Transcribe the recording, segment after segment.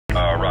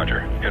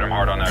Roger. Hit them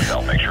hard on that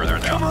belt. Make sure they're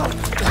down.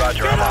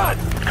 Roger, I'm on it.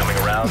 Coming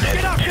around,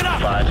 heading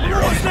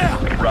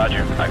 250.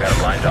 Roger, I got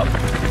them lined up.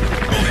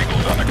 Gold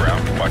Eagle's on the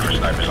ground. Watch for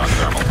snipers on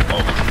thermal.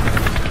 Over.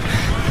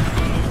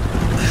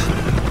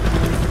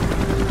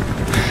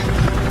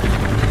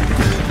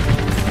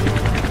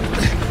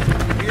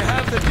 You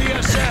have the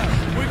DSL.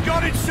 We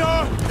got it,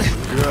 sir.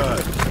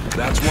 Good.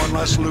 That's one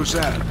less loose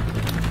end.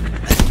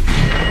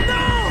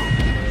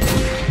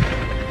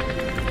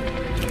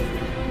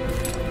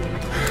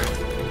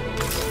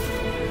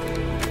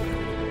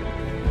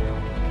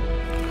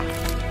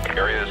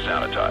 Area is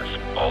sanitized.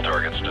 All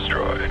targets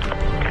destroyed.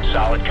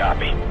 Solid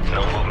copy.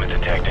 No movement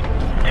detected.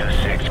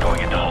 2-6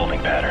 going into holding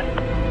pattern.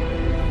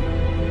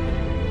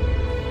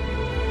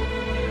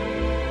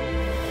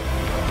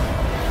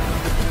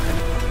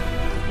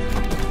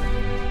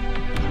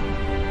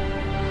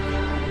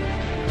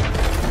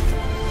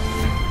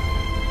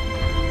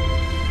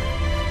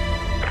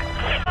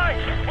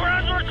 We're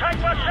under attack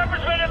by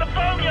Shepard's men in the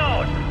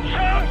boneyard!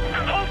 Sir,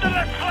 hold the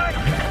left flank!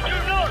 Do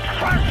not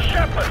trust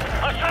Shepard!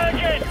 I say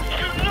again,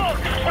 do not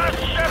trust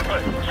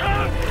Shepard! Sir,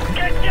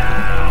 get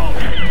down!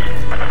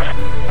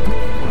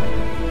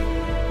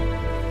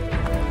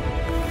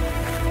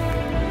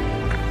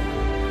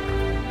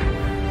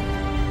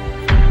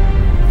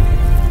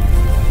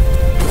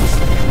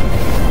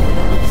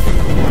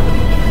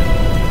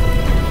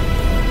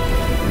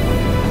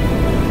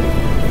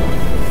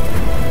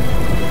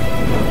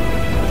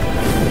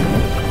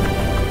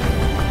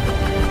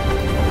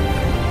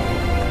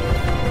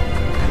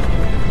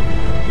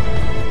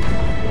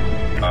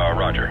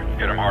 Roger.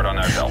 Hit them hard on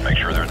that belt. Make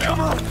sure they're down.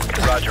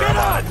 Roger, I'm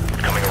on it.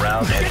 Coming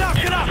around, heading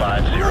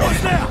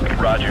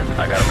 250. Roger,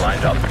 I got them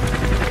lined up.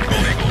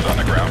 Gold Eagle's on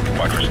the ground.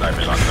 Watch for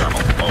snipers on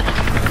thermal. Over.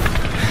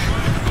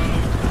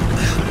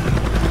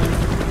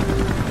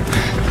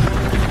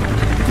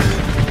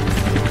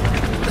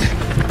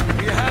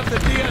 You have the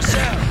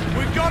DSL.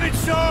 We got it,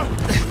 sir.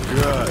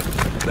 Good.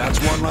 That's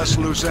one less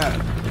loose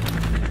end.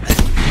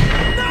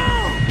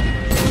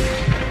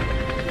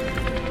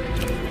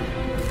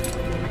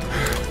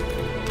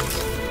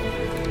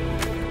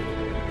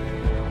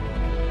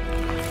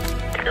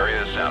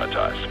 Area is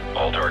sanitized.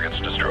 All targets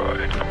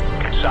destroyed.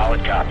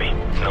 Solid copy.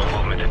 No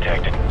movement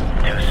detected.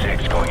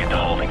 2-6 going into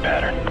holding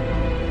pattern.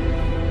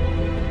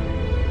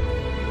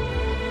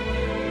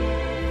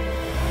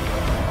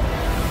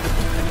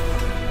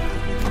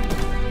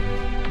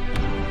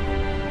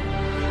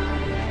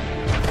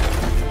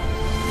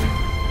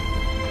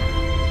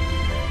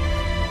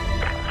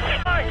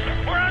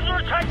 We're under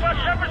attack by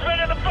Shepard's men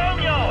in the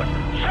boneyard!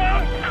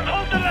 Sir,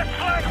 hold the left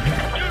flank!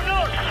 Do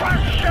not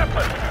trust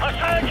Shepard! I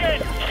say again,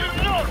 do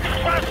not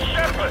trust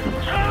Shepard!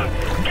 Sir,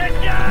 get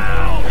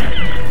down!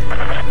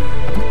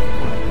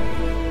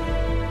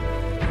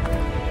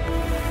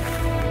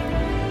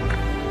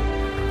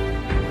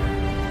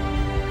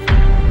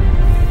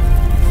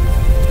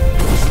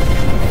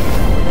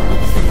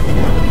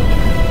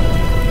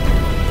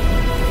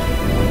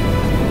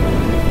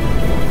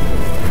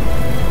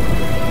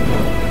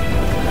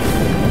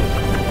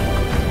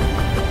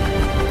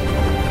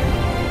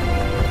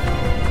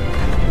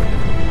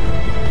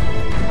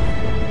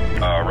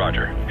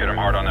 Roger. Hit them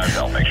hard on that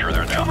belt. Make sure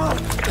they're down.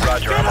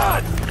 Roger, I'm on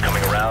it.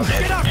 Coming around,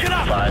 heading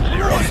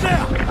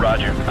 250.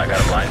 Roger, I got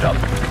them lined up.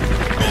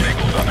 Gold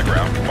Eagle's on the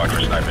ground. Watch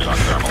for snipers on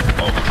thermal.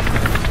 Over.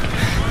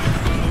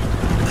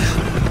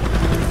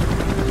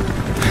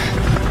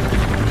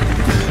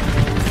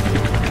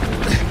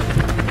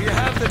 You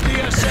have the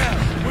DSL.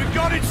 We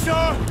got it,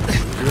 sir.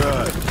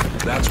 Good.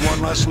 That's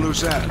one less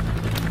loose end.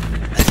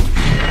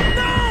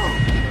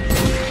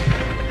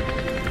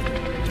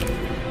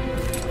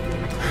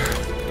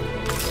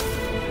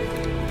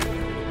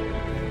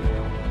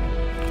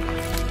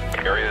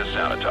 Area is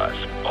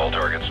sanitized. All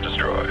targets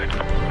destroyed.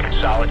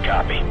 Solid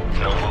copy.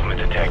 No movement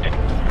detected.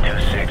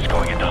 2-6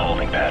 going into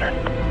holding pattern.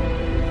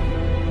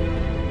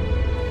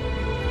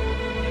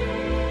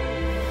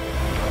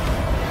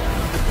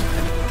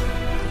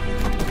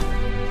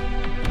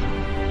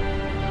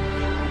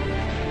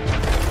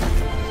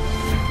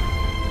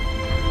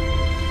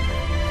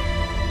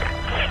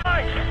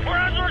 We're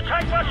under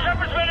attack by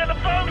Shepard's men in the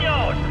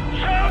boneyard!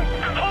 Sir,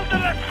 hold the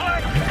left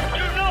flank!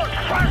 Do not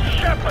trust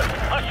Shepard!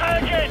 I say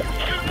again,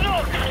 do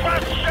not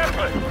trust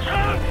Shepard!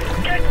 Sir,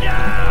 get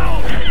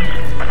down!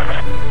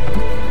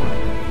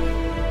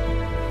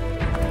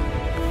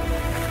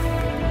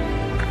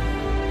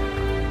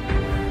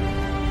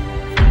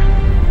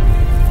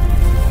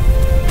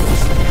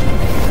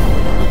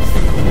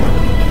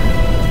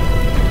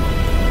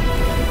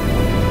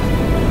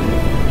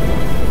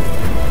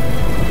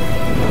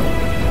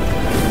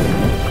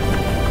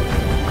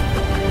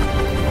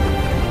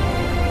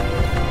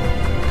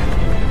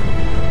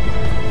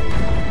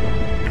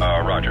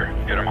 Roger.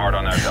 Hit them hard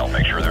on that belt.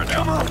 Make sure they're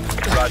down.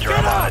 Roger,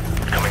 I'm on it.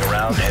 Coming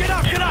around, heading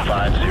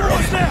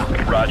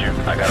 250. Roger,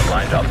 I got them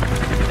lined up.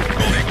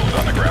 Gold Eagle's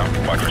on the ground.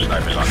 Watch for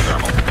snipers on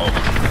thermal.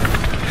 Over.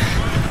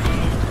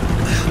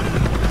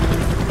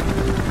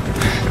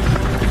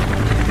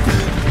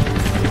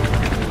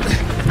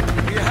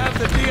 You have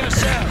the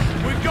DSL.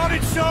 We got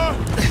got it, sir!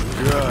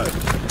 Good.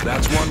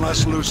 That's one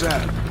less loose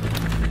end.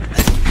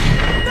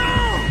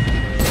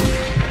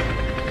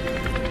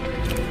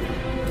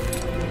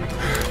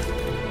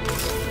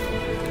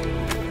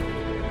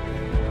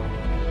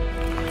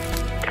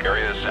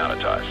 Area is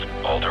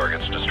sanitized. All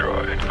targets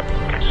destroyed.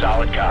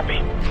 Solid copy.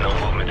 No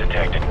movement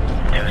detected.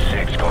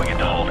 2-6 going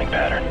into holding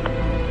pattern.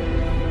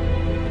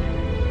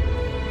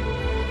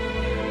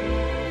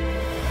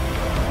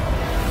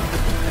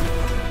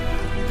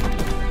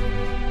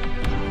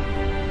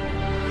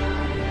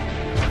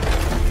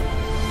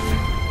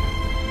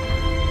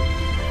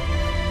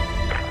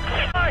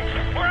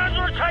 We're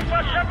under attack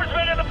by Shepherd's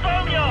men in the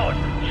boneyard!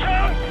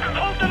 Sir,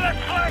 hold the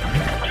left flank!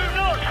 Do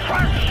not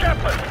trust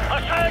Shepherd! I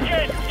say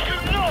again, do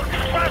not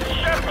trust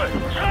Shepherd!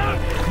 Sir,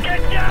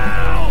 get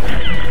down!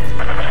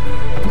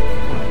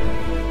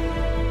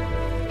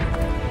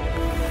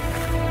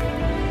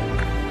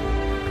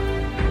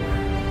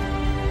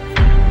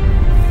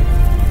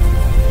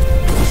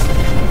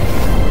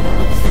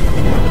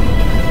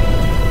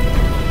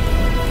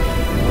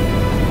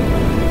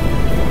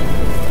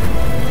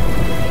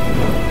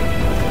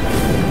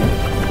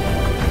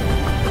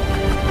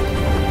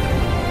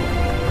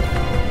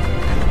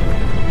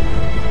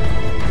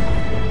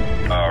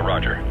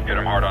 Roger. Hit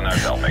them hard on that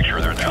belt. Make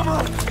sure they're down.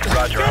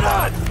 Roger, I'm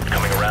on.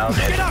 Coming around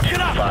at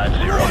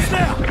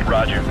 250.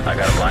 Roger. I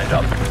got them lined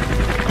up.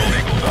 Gold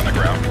Eagles on the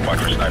ground. Watch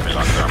for snipers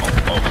on thermal.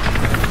 Over.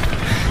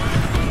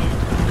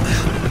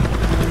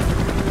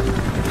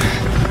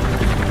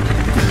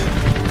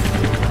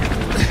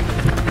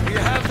 We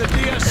have the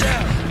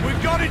DSL. We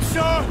got it,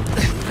 sir!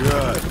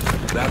 Good.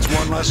 That's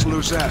one less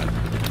loose end.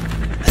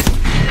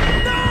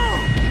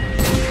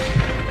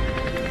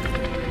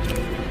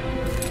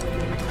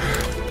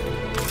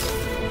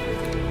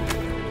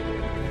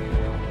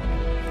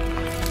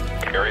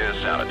 Area is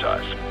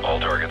sanitized. All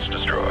targets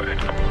destroyed.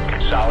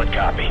 Solid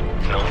copy.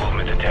 No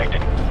movement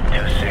detected.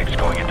 2-6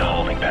 going into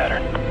holding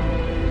pattern.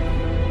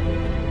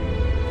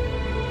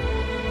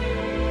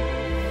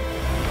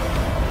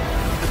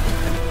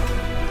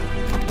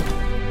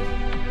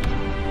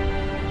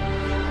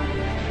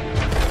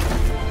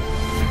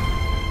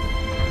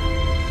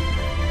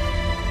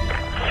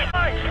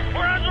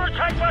 We're under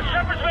attack by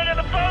Shepherd's men in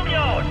the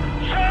boneyard!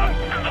 Sir,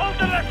 hold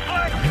the left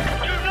flank!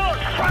 Do not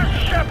trust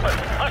Shepherd!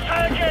 I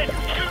say again,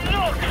 do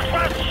not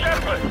trust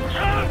Shepherd!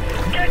 Sir,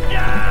 get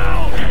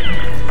down!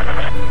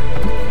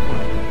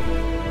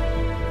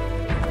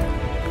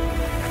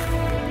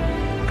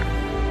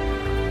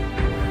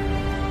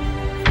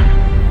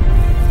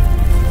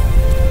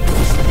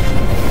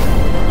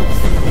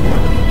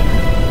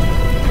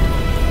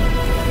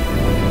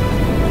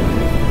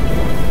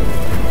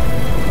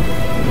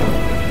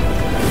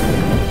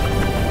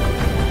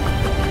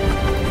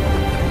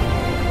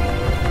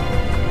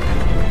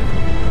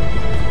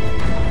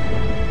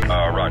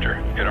 Roger.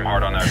 Hit them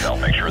hard on that belt.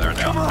 Make sure they're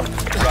down.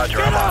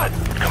 Roger, I'm on.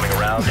 Coming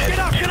around at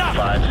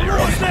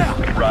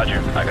 250.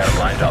 Roger. I got them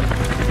lined up.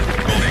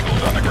 Gold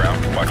Eagles on the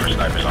ground. Watch for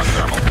snipers on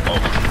thermal.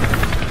 Over.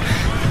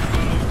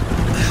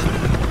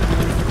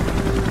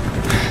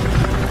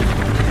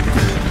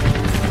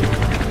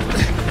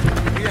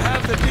 We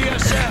have the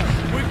DSL.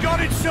 We got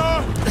it,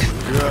 sir!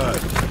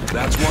 Good.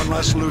 That's one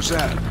less loose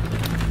end.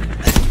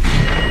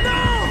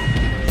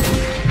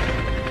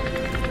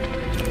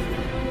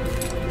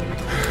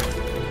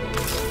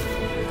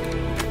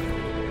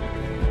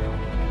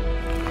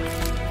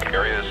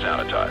 Area is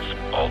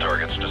sanitized. All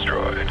targets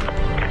destroyed.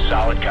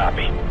 Solid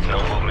copy.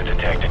 No movement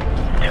detected.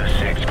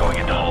 2-6 going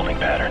into holding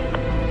pattern.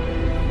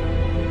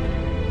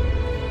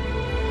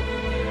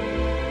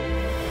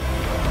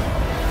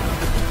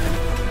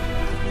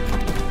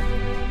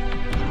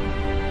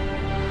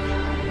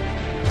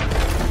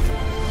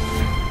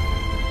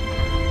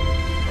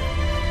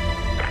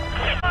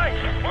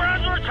 We're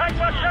under attack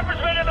by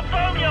Shepherd's men in the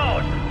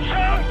boneyard!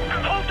 Sir,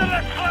 hold the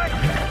left flank!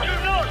 Do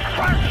not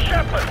trust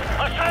Shepherd!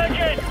 I say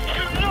again,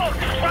 do not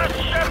trust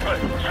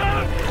Shepherd! Sir,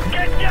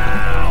 get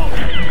down!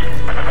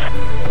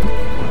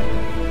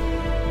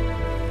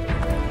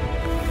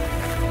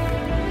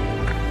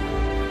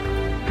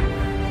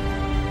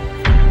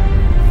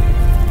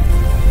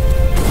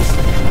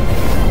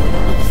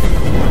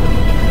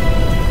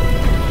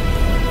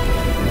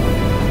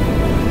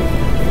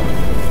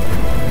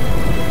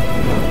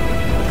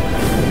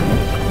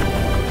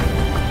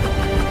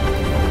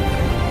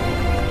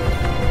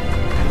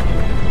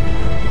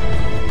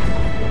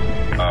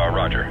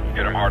 Roger.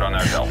 Hit them hard on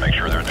that belt. Make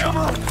sure they're down.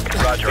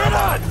 Roger, I'm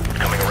on.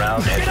 Coming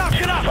around at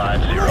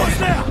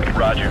 250.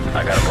 Roger.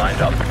 I got them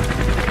lined up.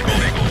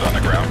 Gold Eagles on the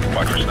ground.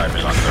 Watch for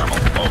snipers on thermal.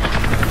 Over.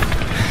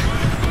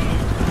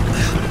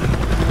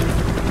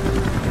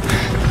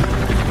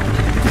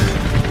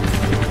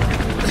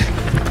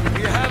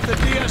 We have the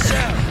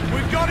DSL.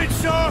 We got it,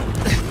 sir!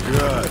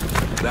 Good.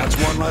 That's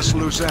one less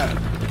loose end.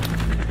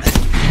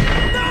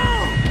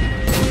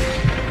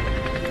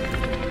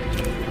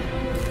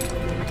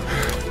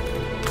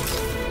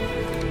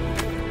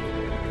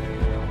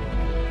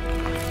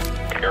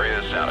 Area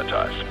is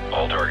sanitized.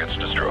 All targets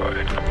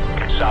destroyed.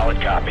 Solid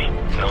copy.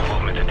 No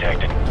movement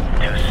detected.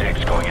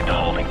 2-6 going into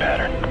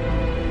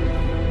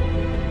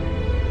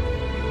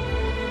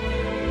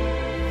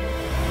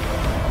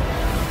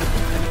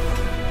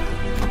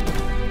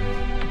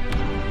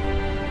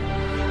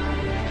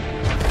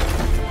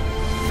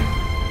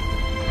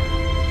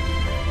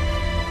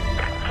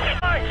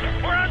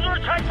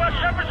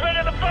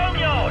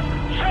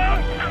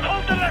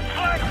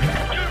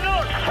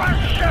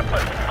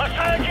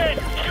again!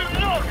 Do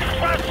not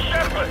trust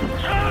Shepard!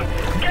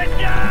 Sir, get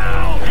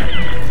down!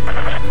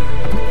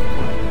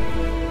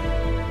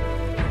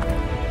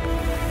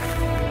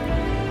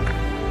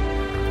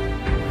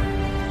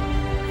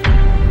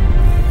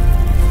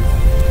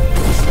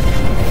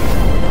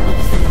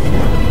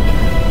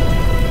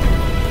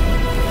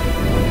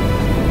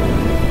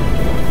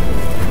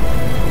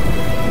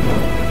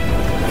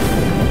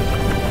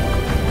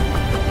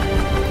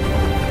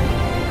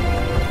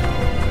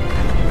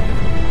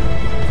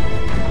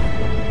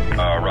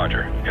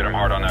 Roger. Hit them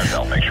hard on that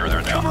belt. Make sure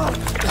they're down.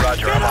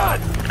 Roger, I'm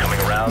on it. Coming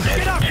around,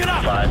 heading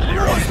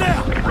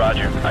 250.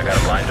 Roger, I got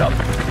him lined up.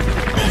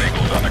 Gold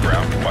Eagles on the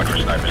ground. Watch for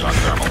snipers on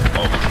thermal.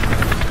 Over.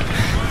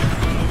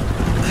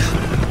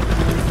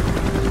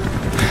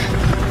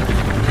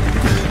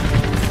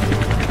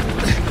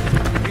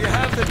 We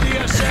have the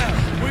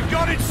DSL. We've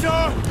got it,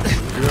 sir.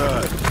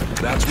 Good.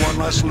 That's one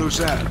less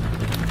loose end.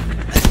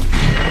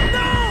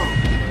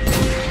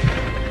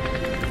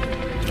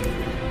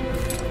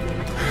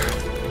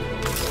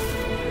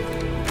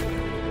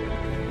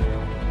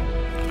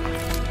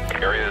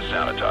 Area is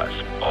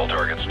sanitized. All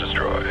targets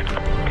destroyed.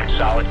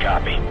 Solid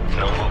copy.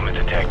 No movement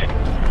detected.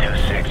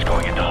 2-6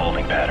 going into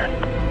holding pattern.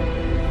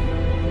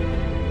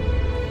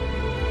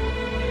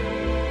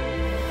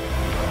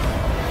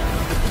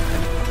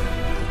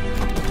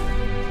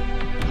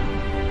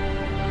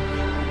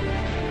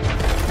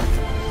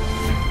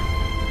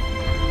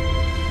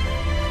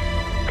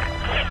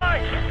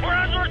 We're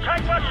under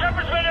attack by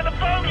Shepard's men in the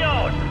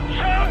boneyard!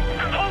 Sir,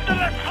 hold the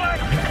left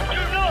flank!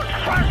 Do not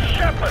trust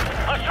Shepard!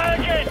 I say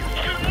again,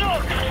 do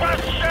not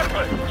trust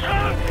Shepard!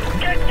 Sir,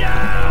 get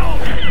down!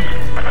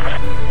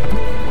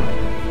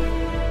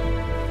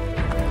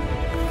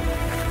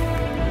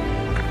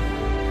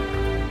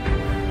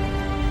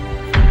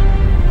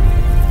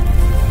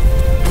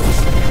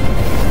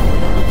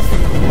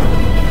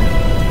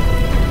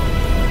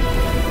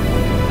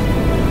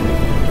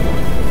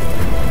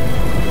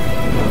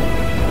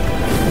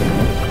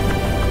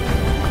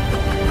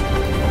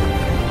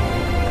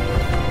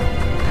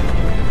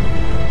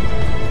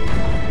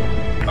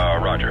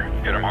 Roger.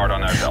 Hit them hard on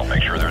that belt.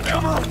 Make sure they're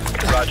down.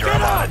 Roger,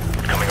 I'm on it.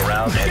 Coming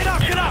around, heading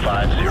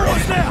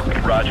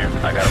 250. Roger,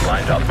 I got him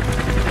lined up.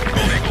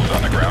 Gold Eagles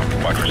on the ground.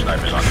 Watch for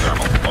snipers on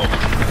thermal. Over.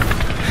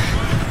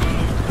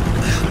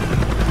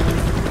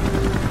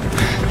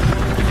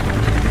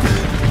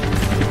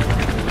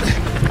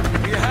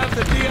 We have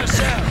the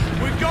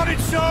DSL. We've got it,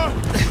 sir.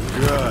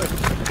 Good.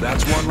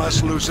 That's one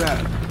less loose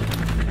end.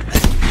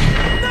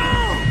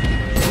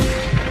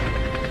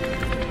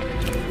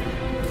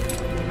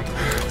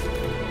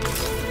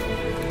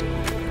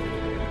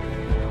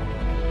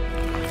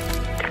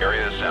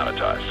 Area is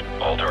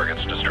sanitized. All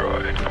targets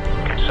destroyed.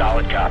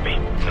 Solid copy.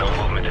 No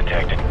movement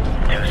detected.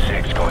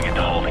 2-6 going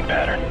into holding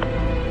pattern.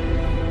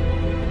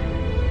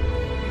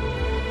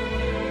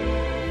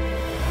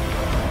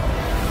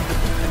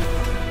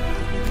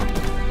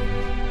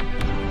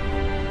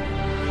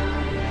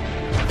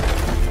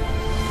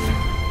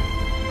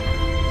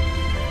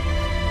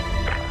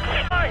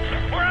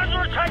 We're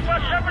under attack by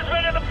Shepard's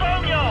men in the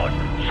boneyard!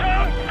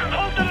 Sir,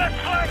 hold the left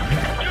flank!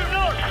 Do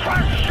not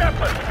trust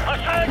Shepard! I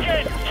say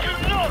again, do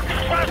not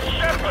trust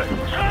Shepard!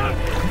 Sir,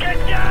 get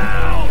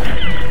down!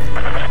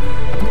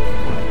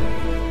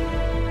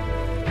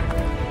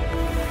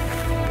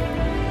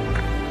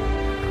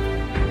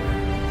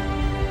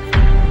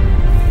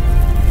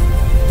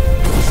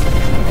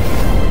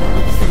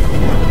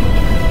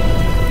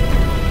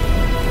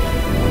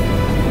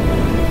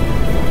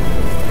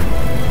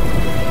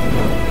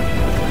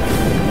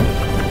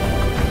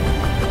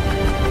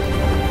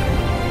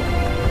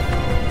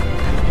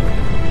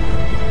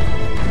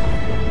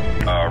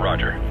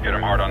 Roger. Hit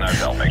them hard on that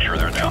belt. Make sure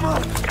they're down.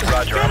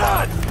 Roger, I'm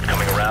on it.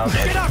 Coming around,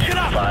 heading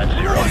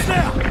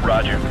 250.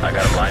 Roger, I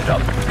got him lined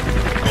up.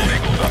 Gold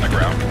Eagles on the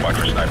ground. Watch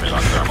for snipers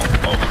on thermal.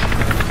 Over.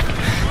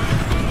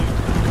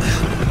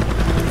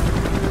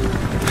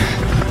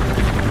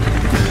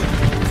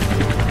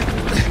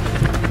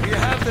 We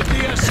have the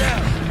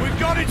DSL. We've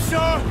got it,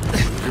 sir.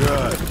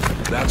 Good.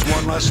 That's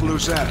one less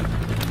loose end.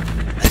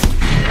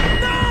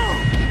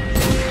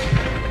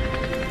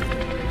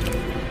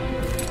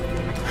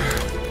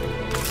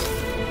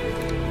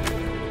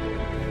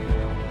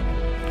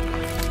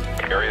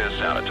 Area is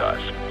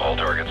sanitized. All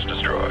targets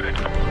destroyed.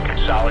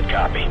 Solid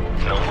copy.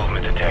 No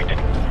movement detected.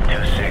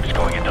 2-6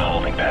 going into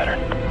holding pattern.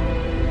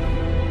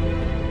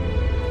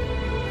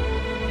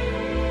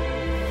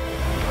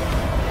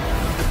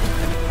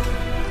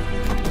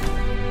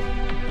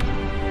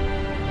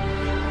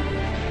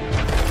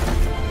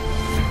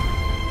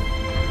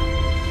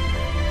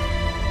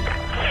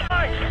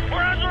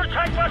 We're under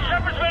attack by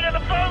Shepard's men in the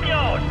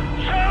boneyard!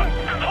 Sir,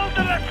 hold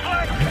the left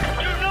flank!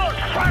 Do not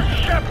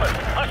trust Shepard!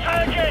 I say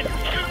again,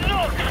 do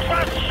not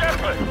trust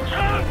Shepard!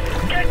 Sir,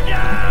 get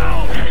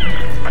down!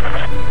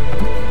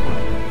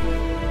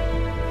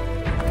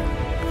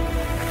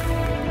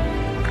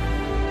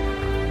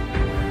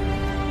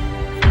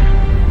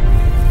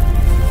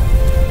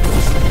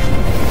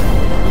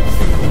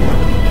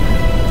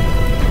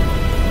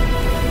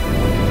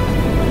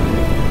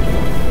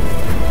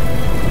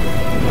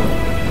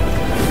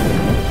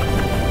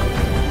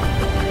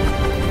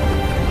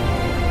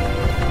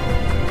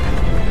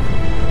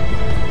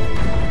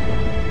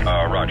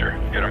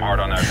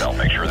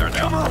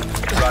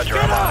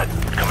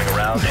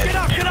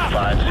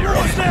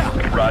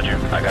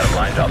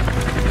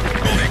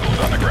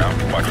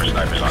 Watch for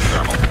snipers on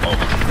thermal.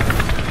 Over.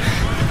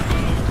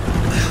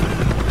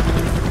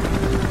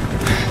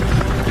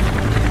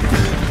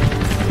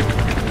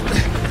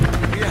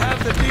 You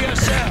have the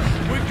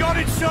DSL. We've got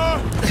it,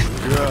 sir.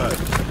 Good.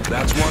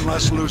 That's one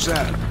less loose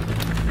end.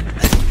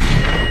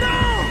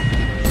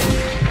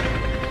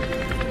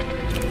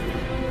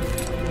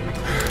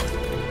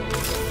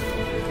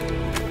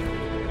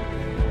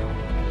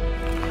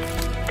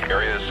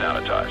 Area is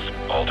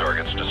sanitized. All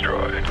targets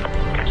destroyed.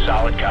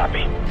 Solid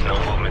copy. No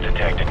movement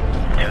detected.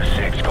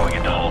 2-6 going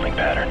into holding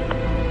pattern.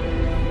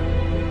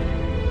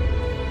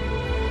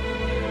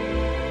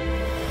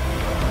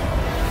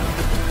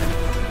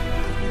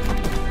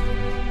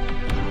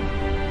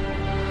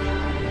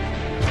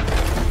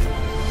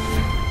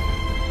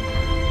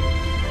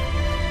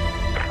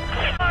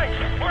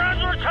 We're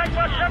under attack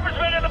by Shepherd's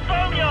men in the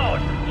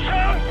boneyard!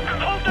 Sir,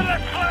 hold the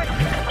left flank!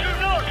 Do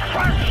not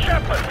trust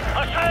Shepherd!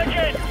 I say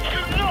again,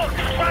 do not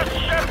trust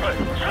Shepherd!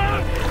 Sir,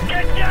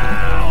 get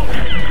down!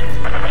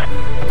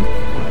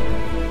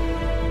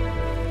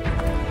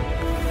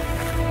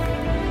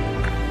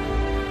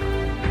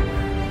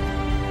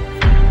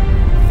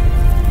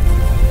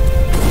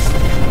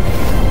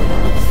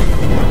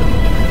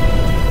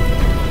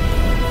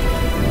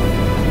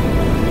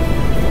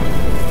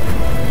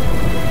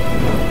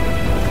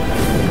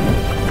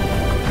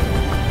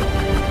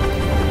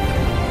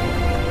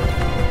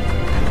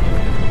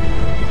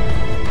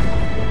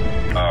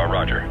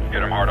 Roger. Hit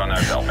them hard on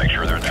that belt. Make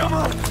sure they're down.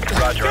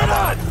 Roger, I'm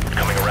on it.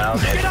 Coming around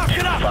at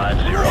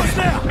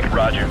 250.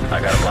 Roger. I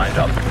got them lined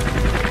up.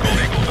 Gold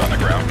Eagles on the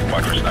ground.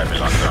 Watch for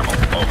snipers on thermal.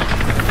 Over.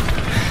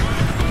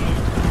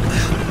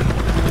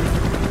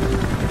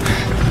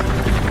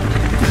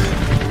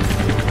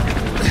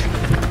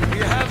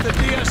 You have the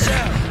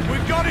DSL.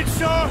 We've got it,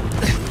 sir.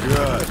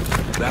 Good.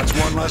 That's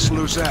one less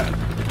loose end.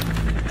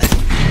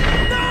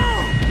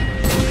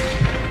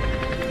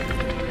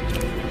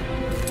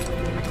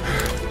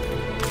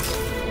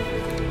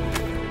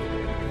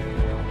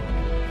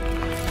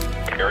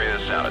 Area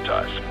is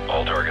sanitized.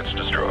 All targets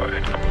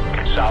destroyed.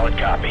 Solid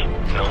copy.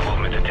 No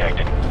movement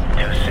detected.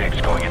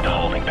 2-6 going into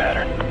holding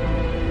pattern.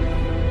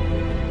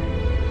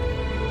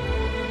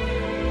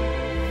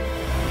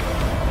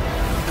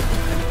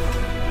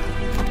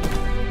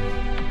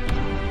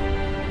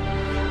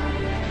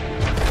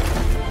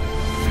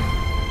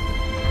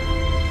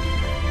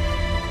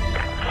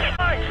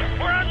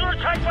 We're under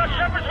attack by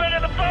Shepherd's men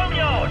in the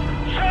boneyard!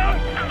 Sir,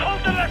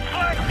 hold the left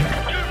flank!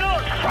 Do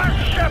not trust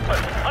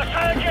Shepherd! I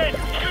say again,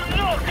 do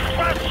not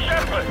trust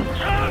Shepherd!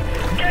 Sir,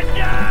 get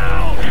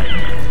down!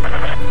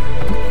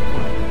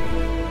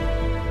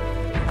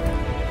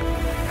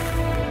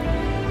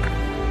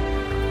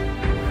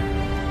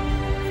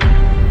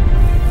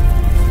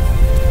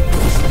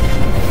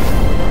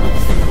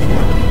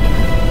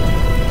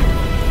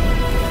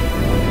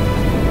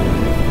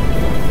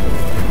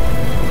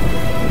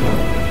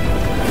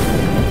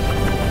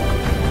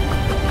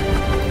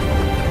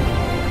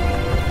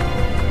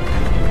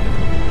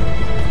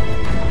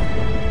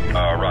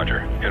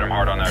 Roger. Hit them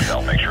hard on that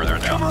belt. Make sure they're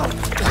down.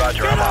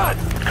 Roger, I'm on it.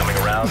 Coming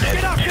around at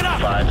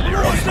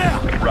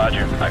 250.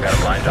 Roger. I got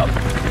them lined up.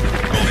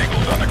 Gold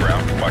Eagles on the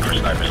ground. Watch for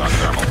snipers on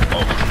thermal.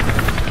 Over.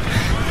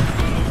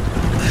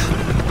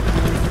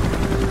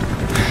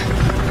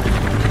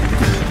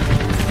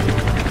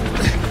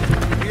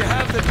 You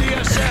have the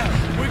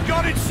DSL. We've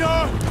got it,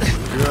 sir.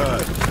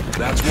 Good.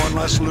 That's one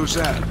less loose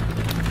end.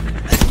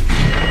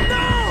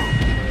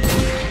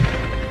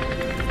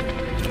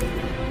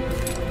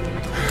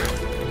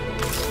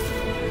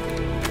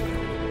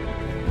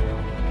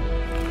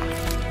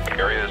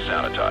 Area is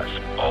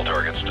sanitized. All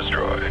targets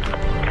destroyed.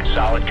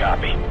 Solid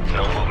copy.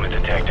 No movement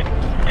detected.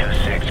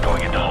 2-6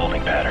 going into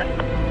holding pattern.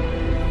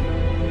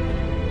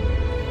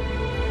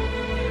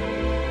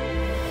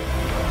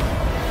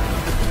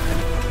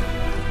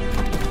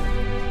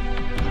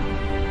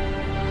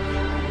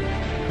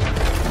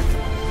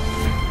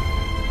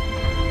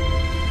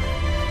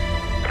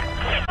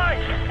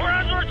 We're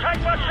under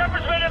attack by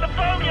Shepherd's men in the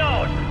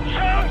boneyard!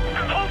 Sir,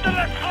 hold the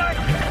left flank!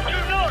 Do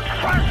not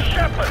trust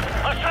Shepherd!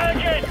 I say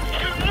again,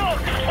 do not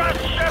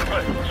trust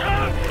Shepherd!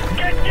 Sir,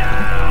 get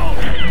down!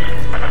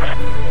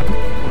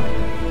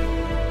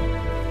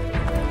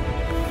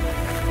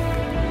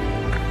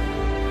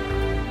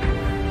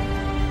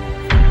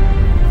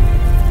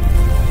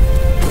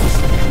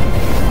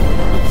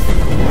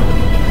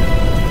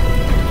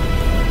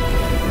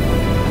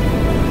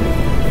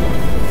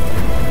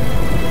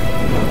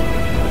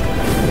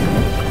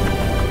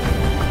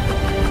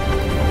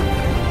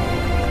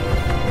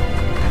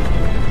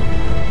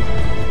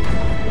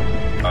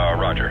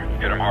 Roger.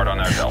 Hit them hard on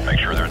that belt. Make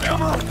sure they're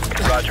down.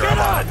 Roger, I'm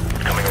on it.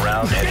 Coming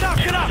around at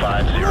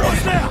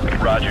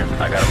 250. Roger.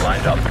 I got them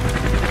lined up.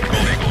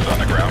 Gold Eagles on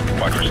the ground.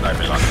 Watch for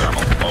snipers on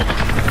thermal. Over.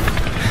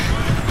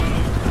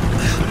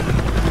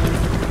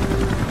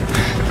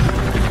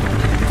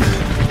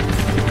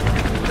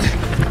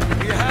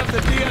 You have the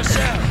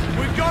DSL.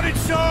 We've got it,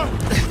 sir.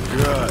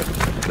 Good.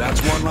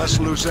 That's one less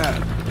loose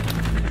end.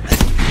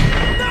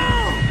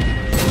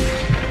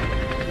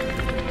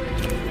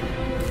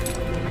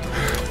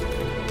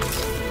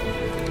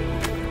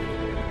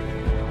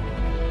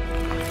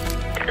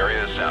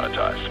 Area is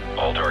sanitized.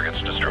 All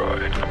targets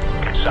destroyed.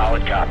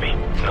 Solid copy.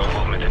 No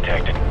movement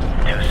detected.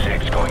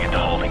 2-6 going into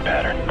holding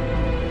pattern.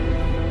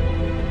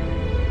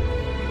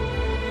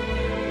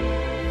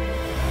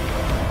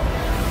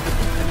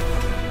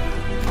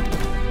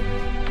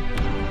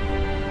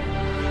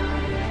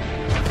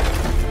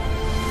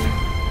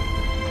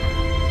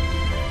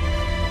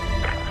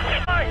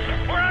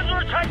 We're under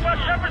attack by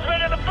Shepherd's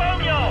men in the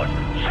boneyard!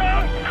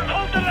 Sir,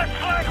 hold the left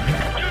flank!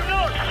 Do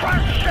not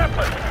trust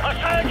Shepherd! I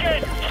say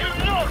again, do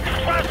not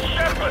trust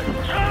Shepherd!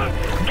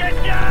 Sir, get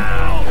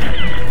down!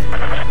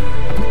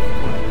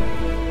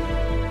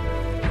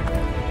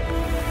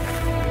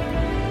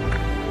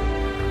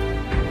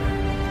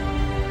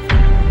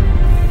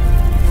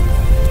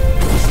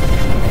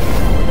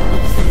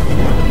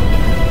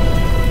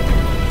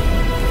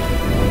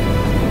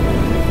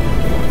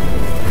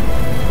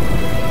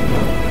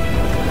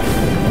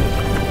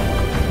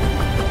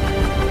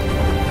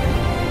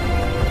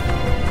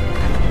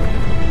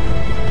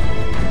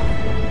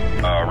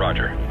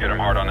 Roger. Hit them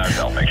hard on that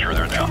belt. Make sure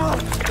they're down.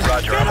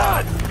 Roger, I'm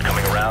on it.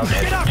 Coming around,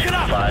 heading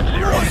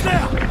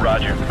 250.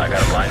 Roger. I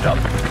got them lined up.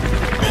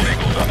 Gold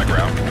Eagle's on the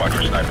ground. Watch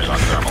for snipers on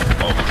thermal.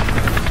 Over.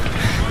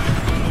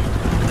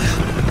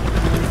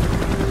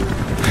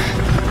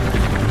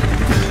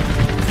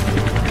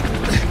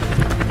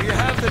 You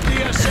have the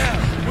DSL.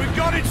 We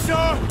got it,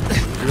 sir!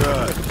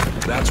 Good.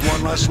 That's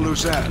one less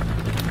loose end.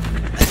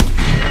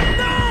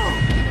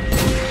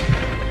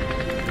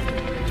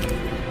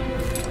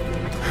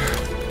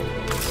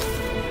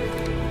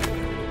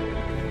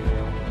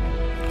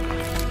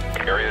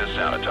 Area is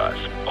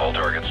sanitized. All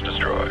targets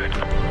destroyed.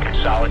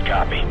 Solid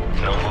copy.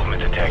 No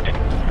movement detected.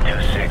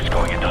 2-6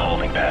 going into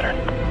holding pattern.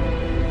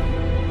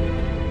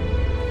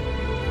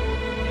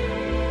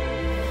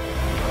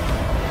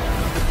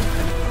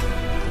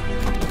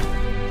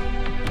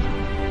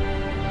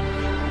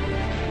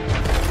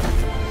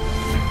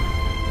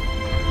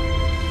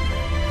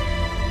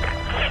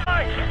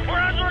 We're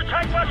under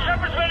attack by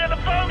Shepherd's men in the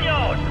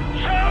boneyard!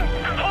 Sir,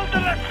 hold the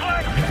left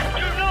flank!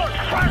 Do not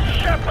trust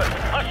Shepherd!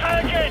 I say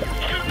again,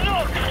 do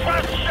not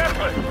trust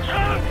Shepherd!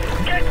 Sir,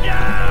 get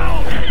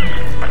down!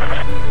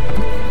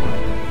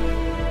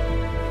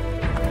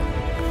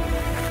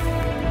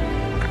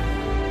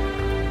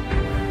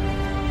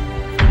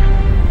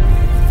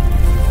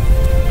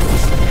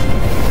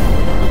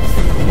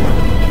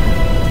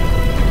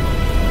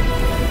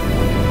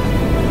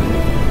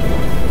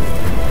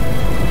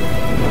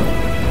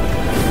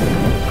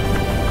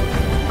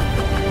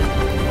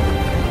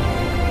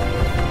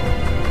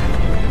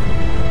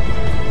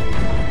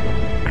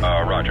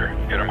 Roger.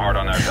 Hit them hard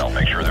on that belt.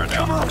 Make sure they're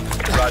down.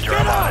 Roger,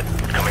 I'm on it.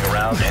 Coming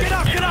around, heading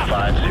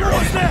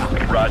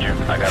 250. Roger.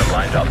 I got them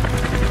lined up.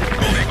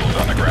 Gold Eagle's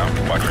on the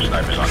ground. Watch for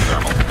snipers on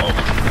thermal.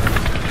 Over.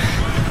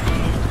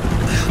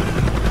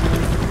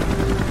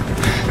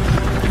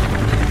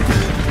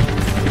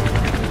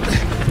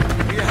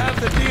 You have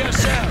the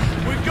DSL.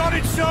 We got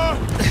it, sir!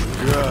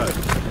 Good.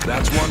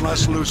 That's one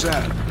less loose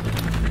end.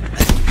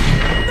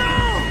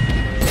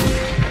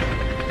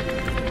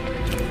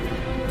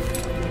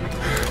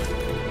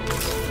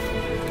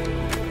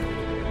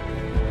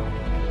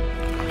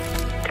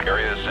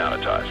 Area is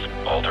sanitized.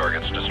 All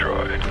targets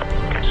destroyed.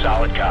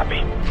 Solid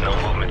copy. No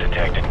movement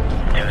detected.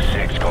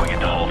 2-6 going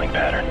into holding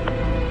pattern.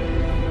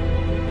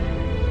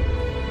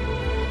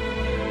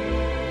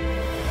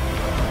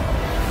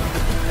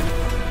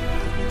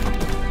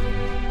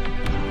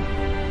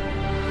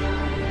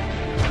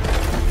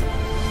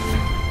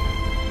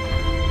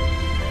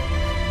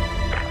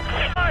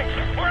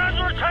 We're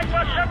under attack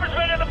by Shepherd's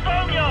men in the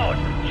boneyard!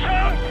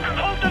 Sir,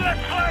 hold the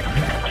left flank!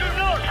 Do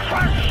not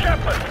trust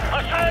Shepherd!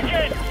 I say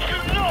again, do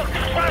not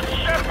trust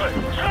Shepherd!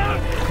 Sir,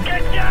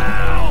 get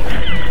down!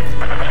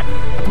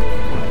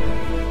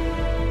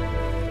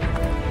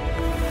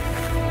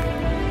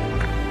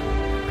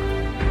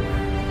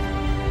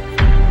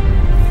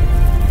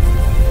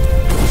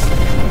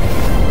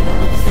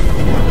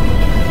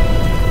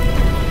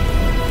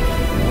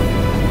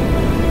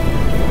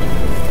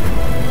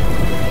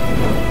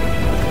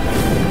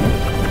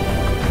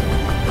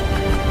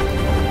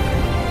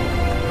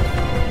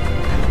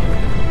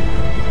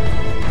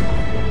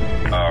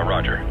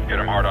 Roger. Hit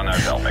them hard on that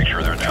belt. Make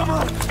sure they're down.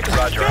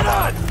 Roger, I'm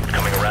on it.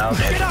 Coming around,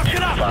 heading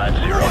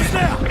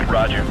 250.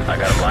 Roger. I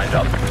got them lined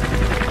up.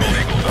 Gold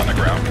Eagle's on the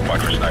ground.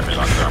 Watch for snipers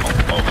on thermal.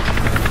 Over.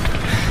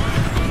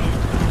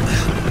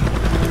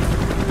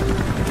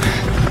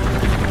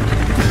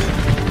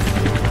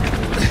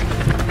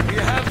 You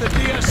have the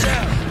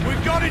DSL. We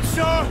got it,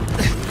 sir!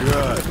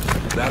 Good.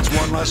 That's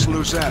one less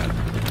loose end.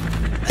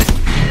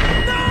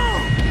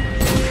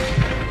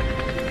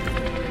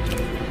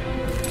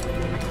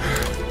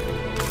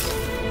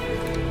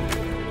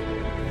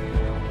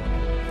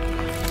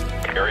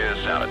 Area is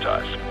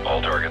sanitized.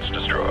 All targets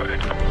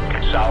destroyed.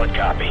 Solid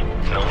copy.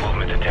 No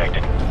movement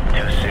detected.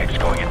 2-6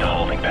 going into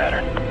holding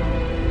pattern.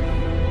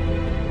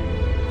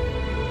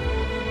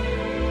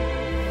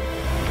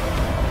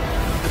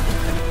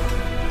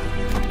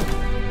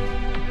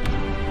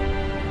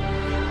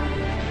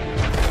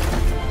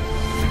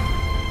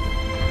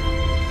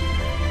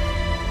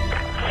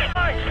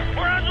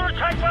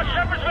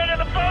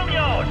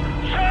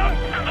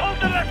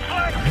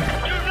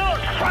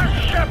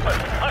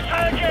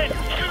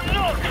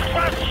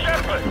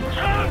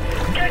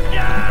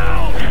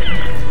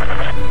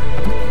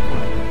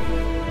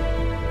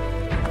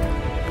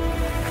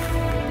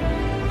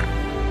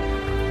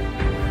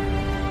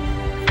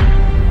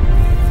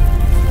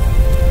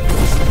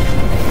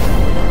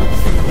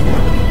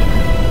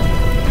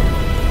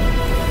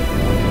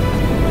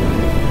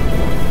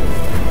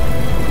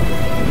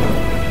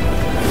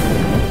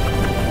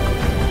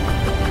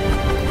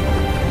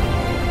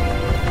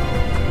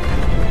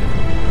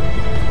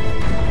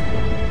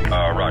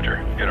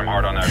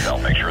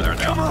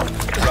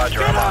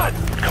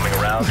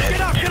 around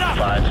at Get up!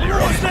 250.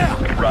 What's there?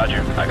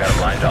 Roger, I got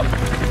him lined up.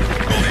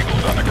 Gold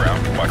Eagle's on the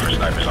ground. Watch for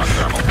snipers on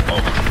thermal.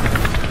 Over.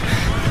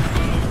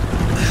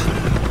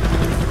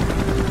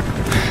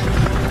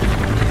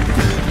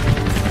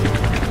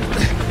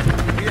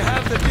 You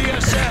have the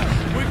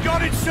DSL. We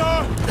got it,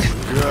 sir.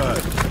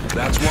 Good.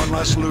 That's one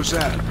less loose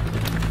end.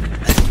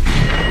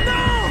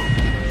 No!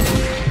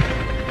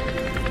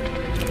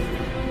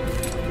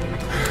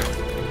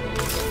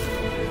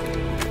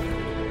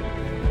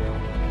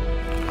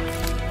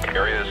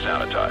 Area is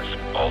sanitized.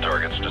 All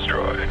targets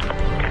destroyed.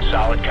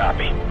 Solid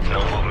copy. No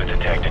movement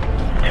detected.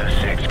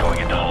 2-6 going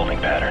into holding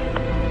pattern.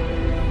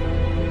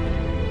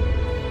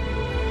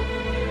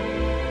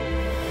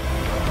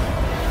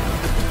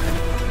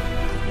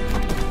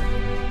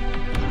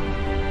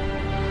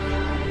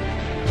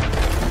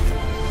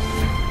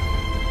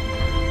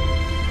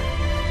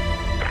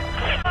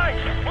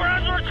 We're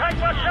under attack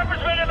by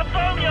Shepherd's men in the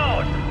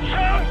boneyard!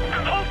 Sir,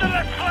 hold the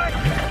left flank!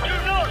 Do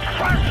not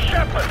trust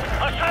Shepherd!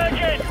 I say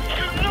again,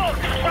 do not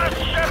trust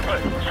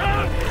Shepherd! Sir,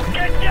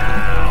 get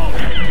down!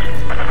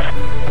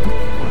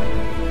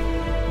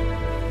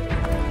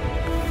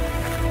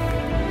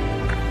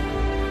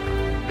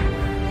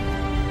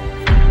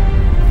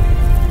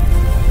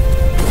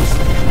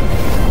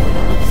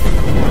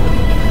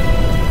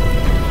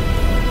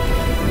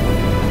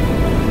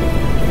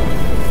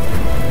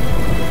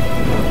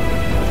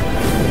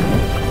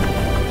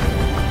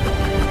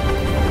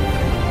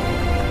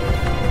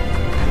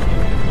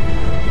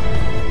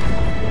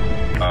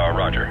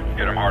 Roger.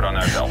 Hit them hard on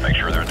that belt. Make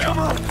sure they're down.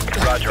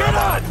 Roger, I'm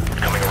on.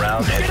 Coming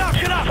around at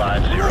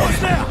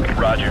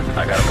 250. Roger,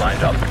 I got him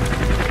lined up.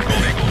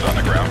 Gold Eagle's on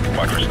the ground.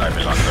 Watch for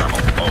snipers on thermal.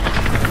 Over.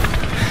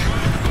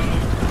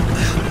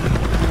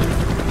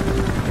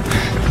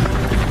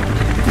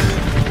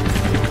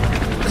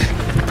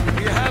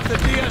 You have the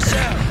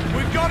DSL.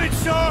 We got it,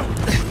 sir.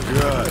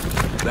 Good.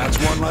 That's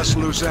one less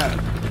loose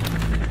end.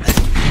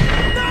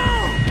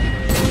 No!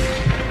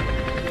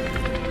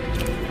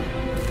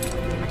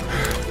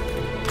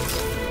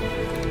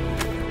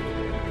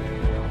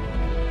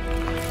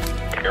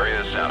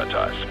 Area is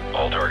sanitized.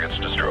 All targets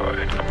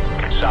destroyed.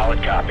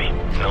 Solid copy.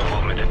 No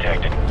movement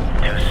detected.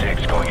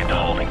 2-6 going into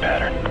holding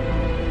pattern.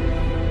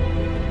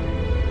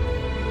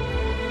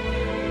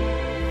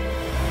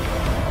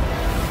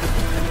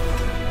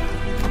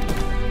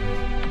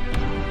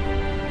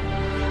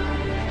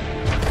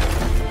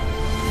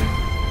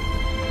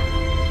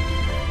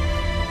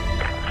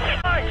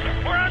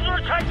 We're under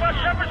attack by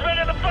Shepherd's men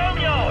in the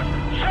boneyard!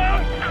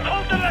 Sir,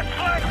 hold the left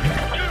flank!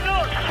 Do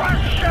not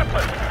trust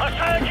Shepherd! I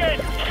say again,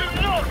 do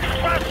not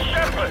trust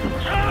Shepherd!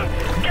 Sir,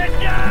 get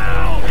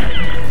down!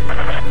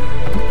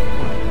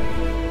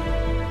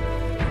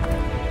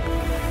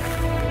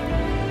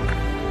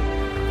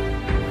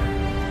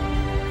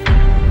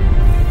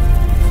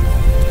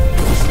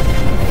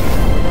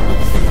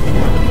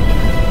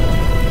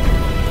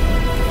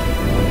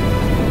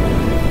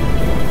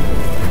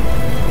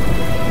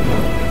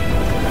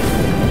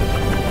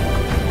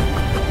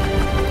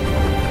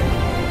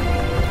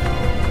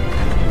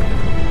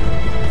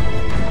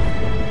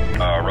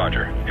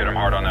 Roger. Hit them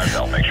hard on that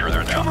belt. Make sure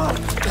they're down.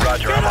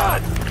 Roger, I'm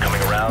on.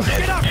 Coming around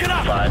at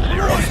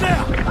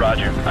 250.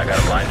 Roger, I got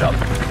him lined up.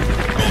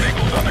 Gold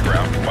Eagle's on the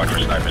ground. Watch for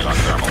snipers on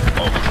thermal.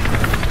 Over.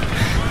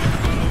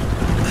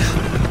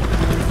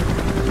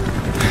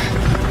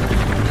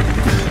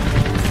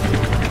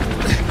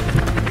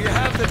 You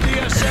have the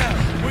DSL.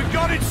 We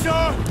got it,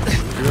 sir.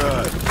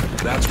 Good.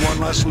 That's one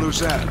less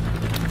loose end.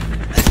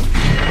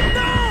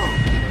 No!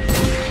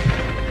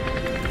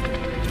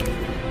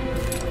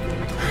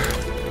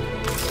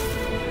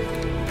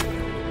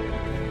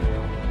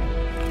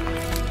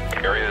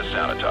 Area is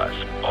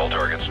sanitized. All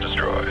targets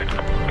destroyed.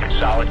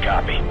 Solid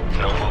copy.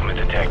 No movement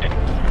detected.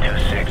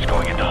 2-6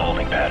 going into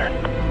holding pattern.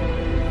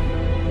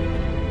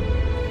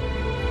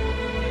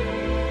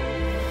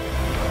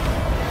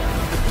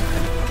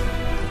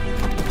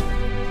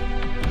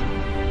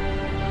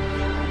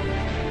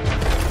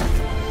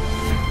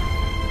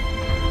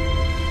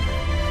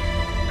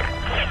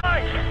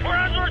 We're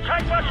under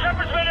attack by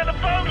Shepherd's men in the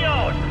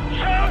boneyard!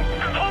 Sir,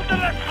 hold the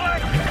left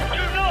flank!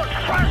 Do not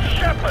trust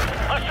Shepherd!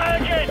 I say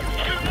again,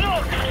 do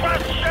not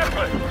trust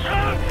Shepherd!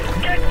 Sir,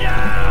 get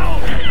down!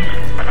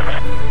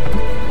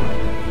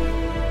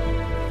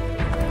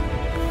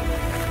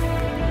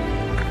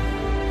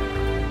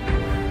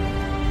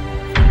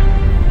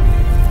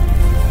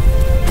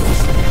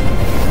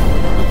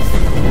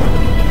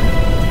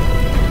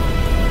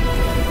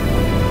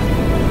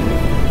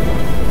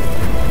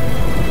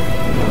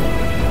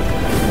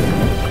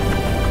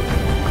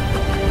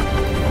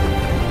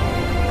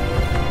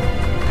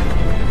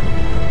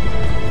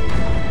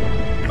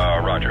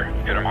 Roger.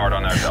 Hit them hard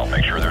on that belt.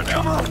 Make sure they're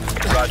down.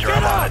 Roger,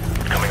 I'm on.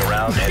 Coming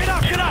around at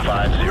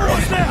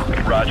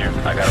 250. Roger,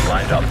 I got him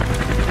lined up.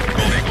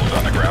 Gold Eagle's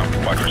on the ground.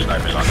 Watch for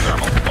snipers on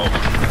thermal. Over.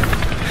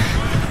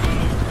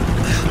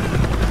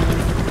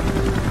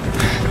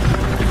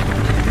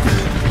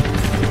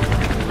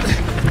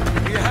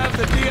 You have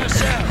the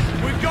DSL.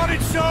 We got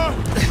it, sir.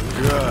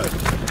 Good.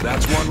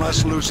 That's one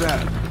less loose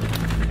end.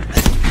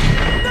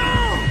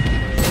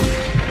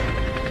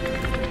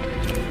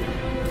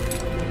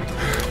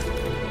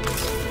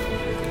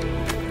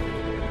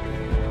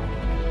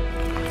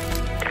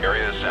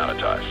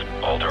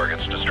 sanitized. All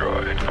targets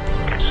destroyed.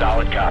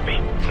 Solid copy.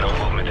 No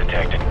movement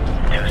detected.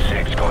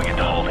 2-6 going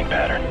into holding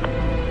pattern.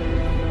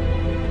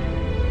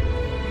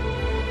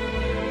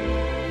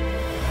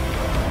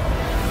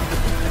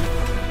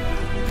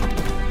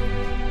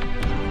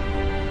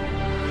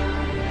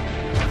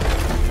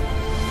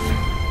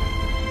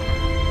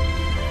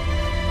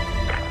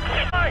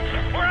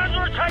 We're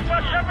under attack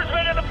by Shepherd's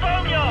men in the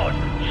boneyard!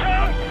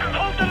 Sir,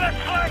 hold the left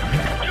flank!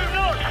 Do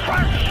not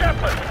trust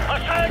Shepherd! I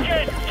say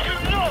again, do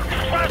not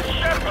trust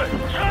Shepherd!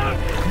 Sir,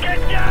 get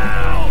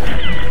down!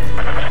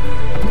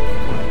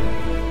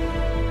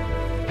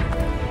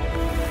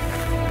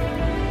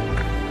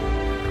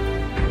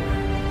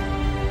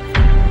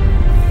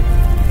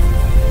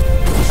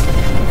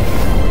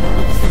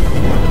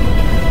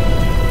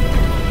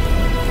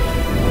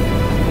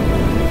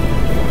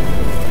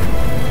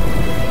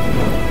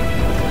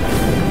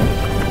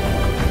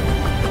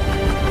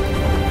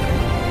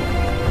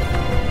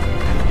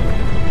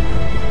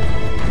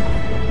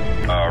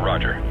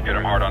 Roger. Hit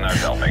them hard on that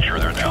belt. Make sure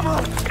they're down.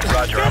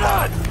 Roger, I'm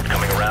on it.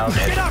 Coming around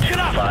at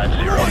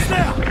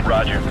 250.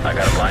 Roger. I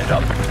got them lined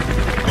up.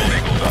 Gold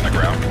Eagles on the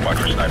ground. Watch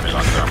for snipers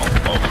on thermal.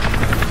 Over.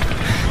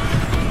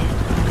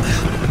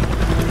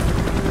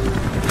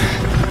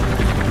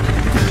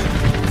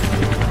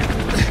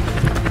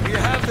 You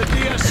have the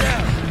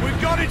DSL.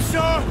 We've got it,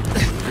 sir.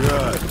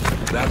 Good.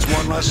 That's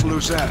one less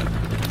loose end.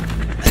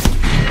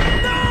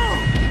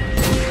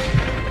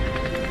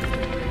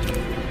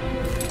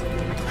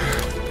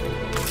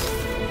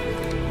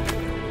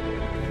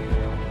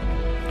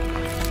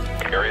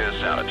 Area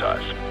is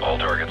sanitized. All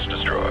targets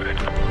destroyed.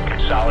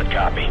 Solid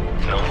copy.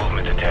 No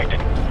movement detected.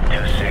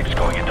 2-6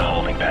 going into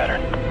holding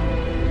pattern.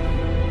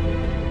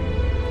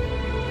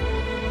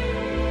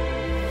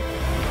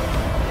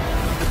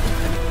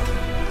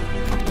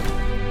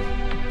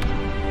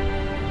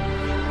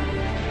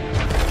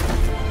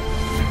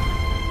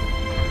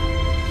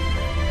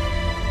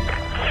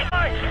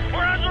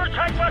 We're under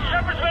attack by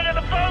Shepherd's men in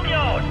the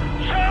boneyard!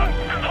 Sir,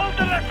 hold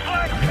the left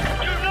flank!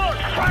 Do not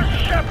trust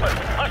Shepherd!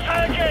 I say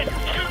again,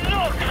 do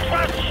not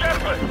trust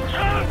Shepherd!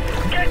 Sir,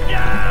 get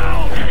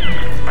down!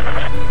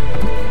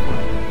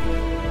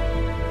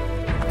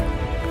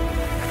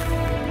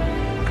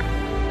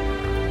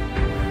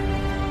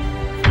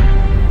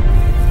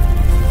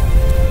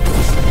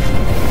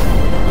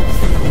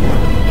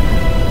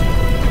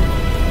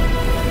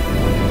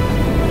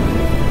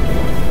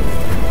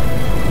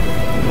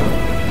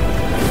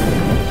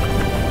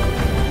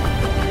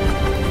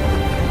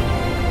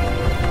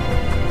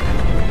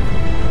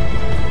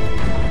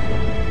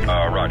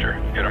 Roger.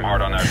 Hit them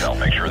hard on that belt.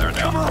 Make sure they're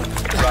down.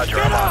 Roger,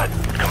 I'm on it.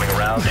 Coming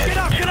around at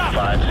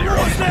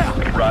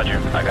 250. Roger.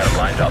 I got them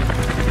lined up.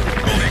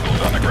 Gold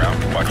Eagles on the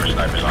ground. Watch for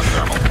snipers on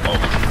thermal.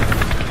 Over.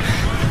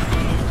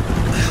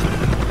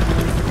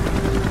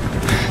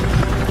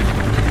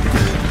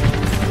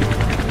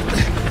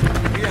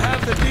 You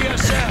have the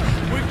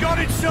DSL. We've got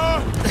it,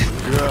 sir.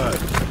 Good.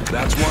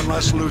 That's one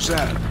less loose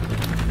end.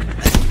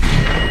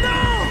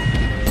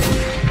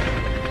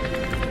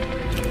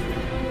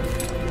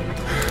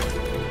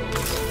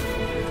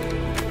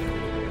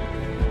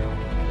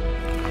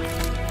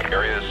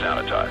 Area is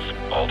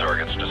sanitized. All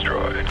targets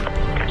destroyed.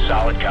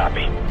 Solid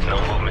copy. No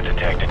movement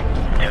detected.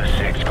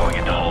 2-6 going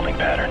into holding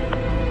pattern.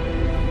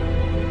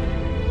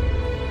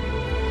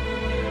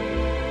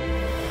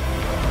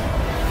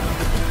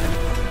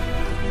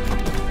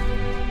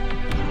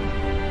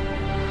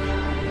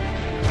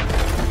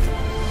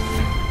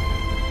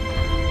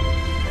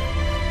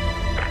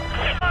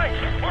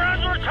 We're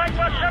under attack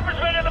by Shepherd's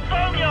men in the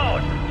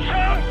boneyard!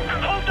 Sir,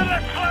 hold the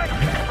left flank!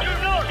 Do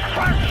not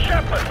trust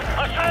Shepherd!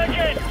 I say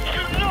again,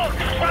 do not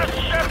trust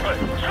Shepherd!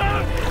 Sir,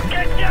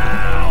 get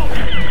down!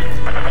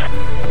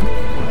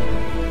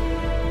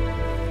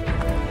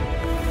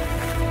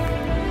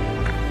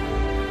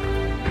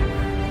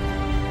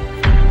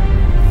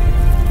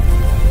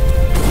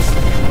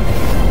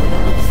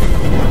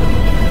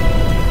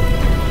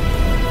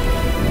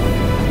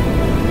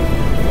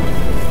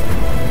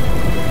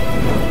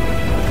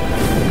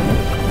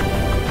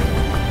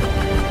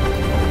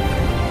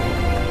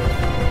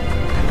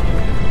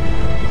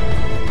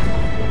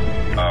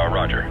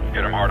 Roger.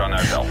 Hit them hard on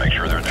that belt. Make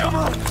sure they're down.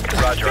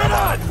 Roger, I'm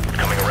on it.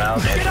 Coming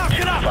around at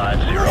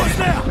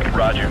 250.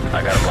 Roger.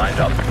 I got them lined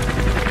up.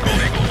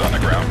 Gold Eagles on the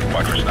ground.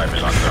 Watch for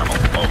snipers on thermal.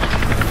 Over.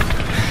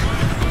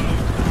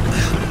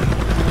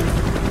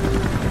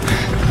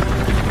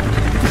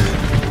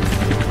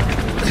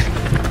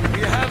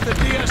 You have the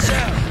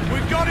DSL.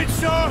 We've got it,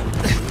 sir.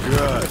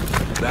 Good.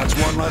 That's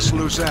one less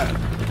loose end.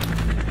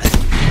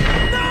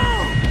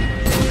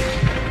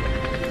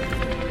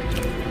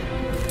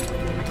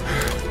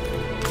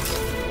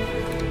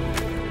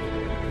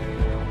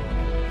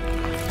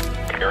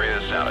 Area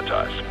is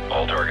sanitized.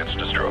 All targets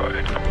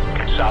destroyed.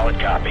 Solid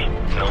copy.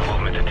 No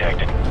movement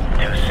detected.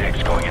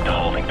 2-6 going into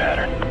holding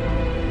pattern.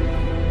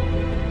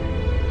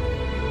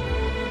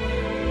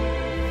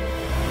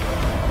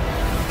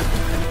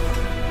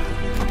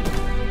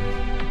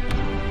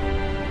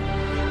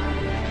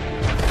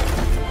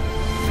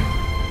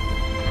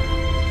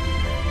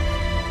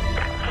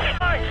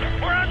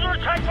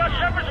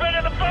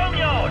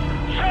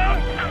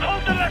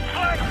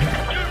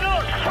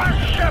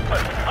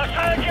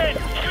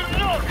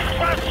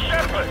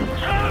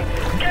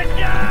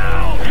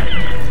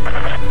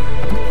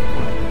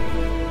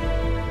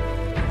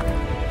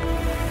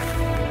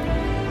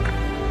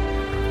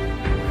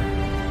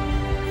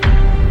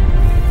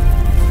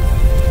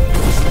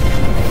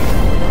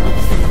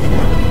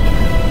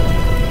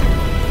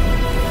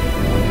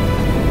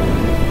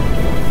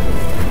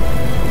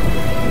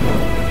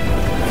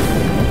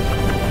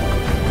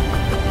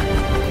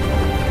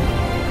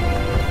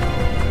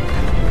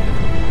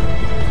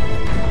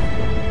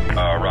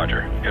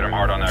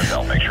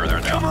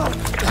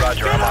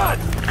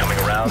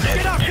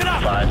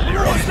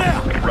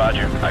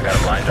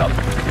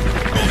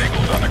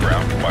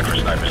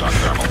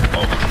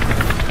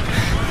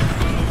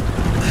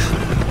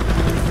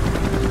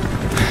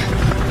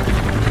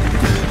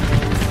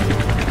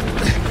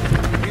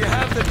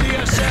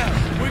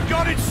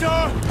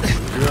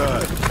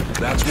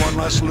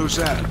 less loose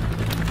end.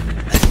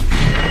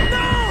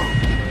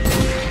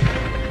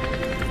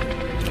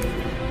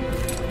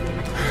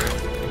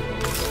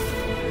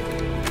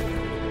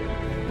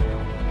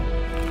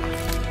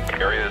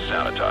 Area is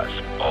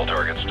sanitized. All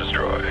targets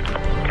destroyed.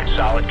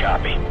 Solid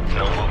copy.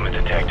 No movement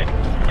detected.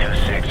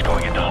 2-6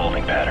 going into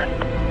holding pattern.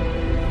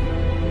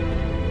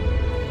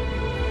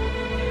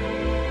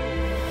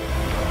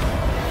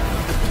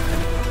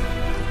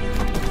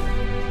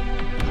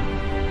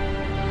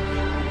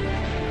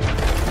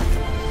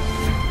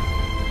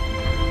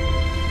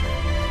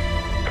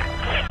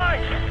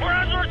 We're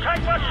under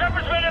attack by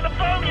Shepherd's men in the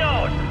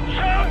boneyard!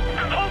 Sir,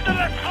 hold the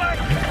left flank!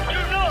 Do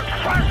not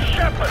trust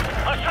Shepherd!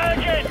 I say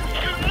again,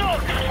 do not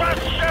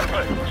trust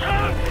Shepherd!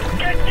 Sir,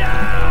 get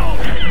down!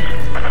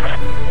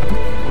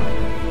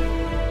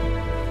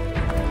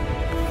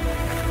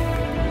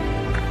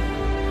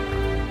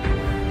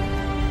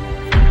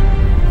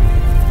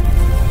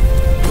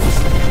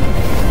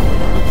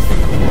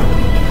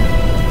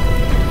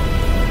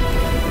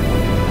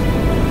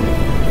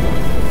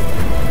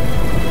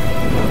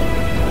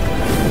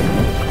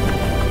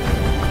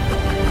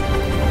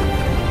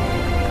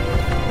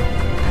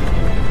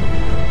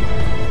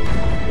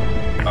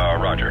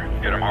 Roger.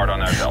 Hit them hard on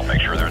that cell.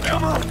 Make sure they're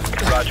down.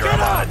 Roger, I'm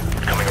on it.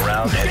 Coming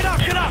around at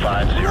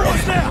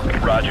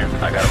 250. Roger.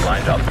 I got them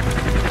lined up.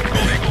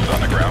 Gold Eagles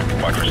on the ground.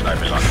 Watch for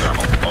snipers on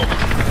thermal. Over.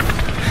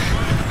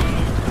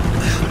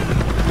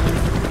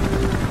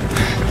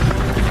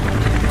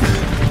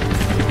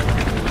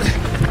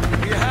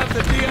 You have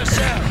the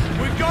DSL.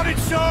 We've got it,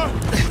 sir.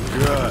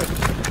 Good.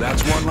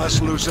 That's one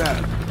less loose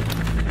end.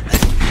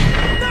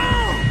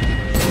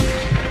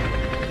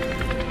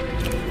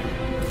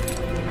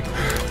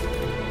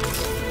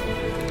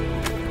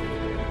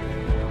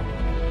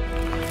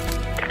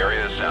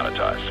 Area is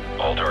sanitized.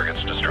 All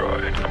targets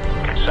destroyed.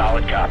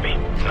 Solid copy.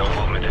 No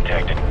movement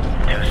detected.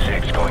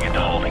 2-6 going into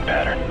holding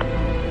pattern.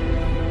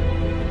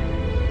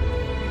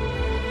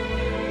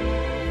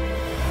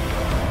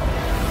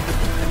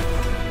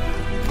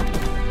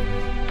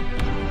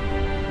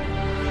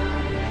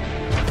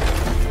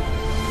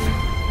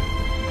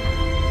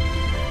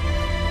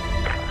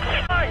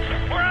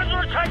 We're under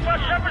attack by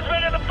Shepherd's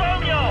men in the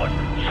boneyard!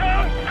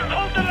 Sir,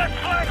 hold the left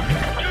flank!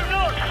 Do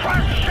not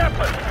trust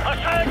Shepherd! I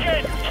say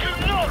again, do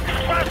not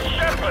trust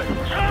Shepherd!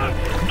 Sir,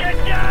 get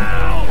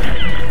down!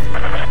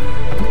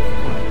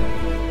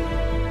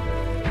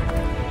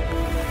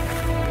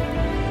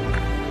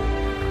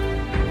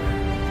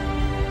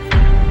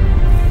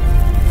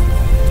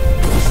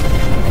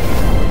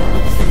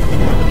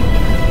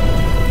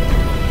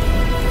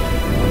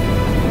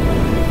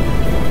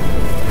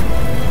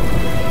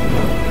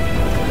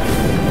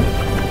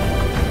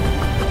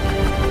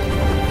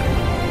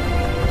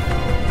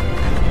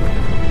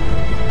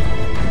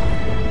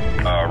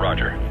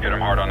 Roger. Hit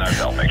them hard on that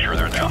cell. Make sure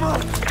they're down.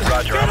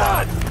 Roger, I'm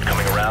on it.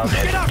 Coming around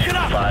at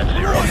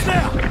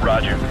 250.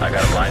 Roger. I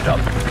got them lined up.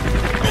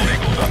 Gold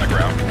Eagles on the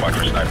ground. Watch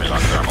for snipers on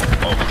thermal.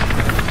 Over.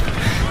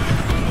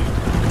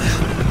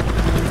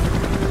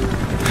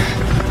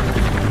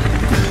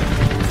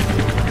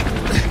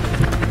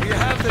 You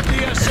have the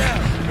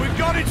DSL. We've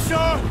got it,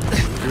 sir.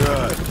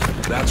 Good.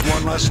 That's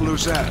one less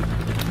loose end.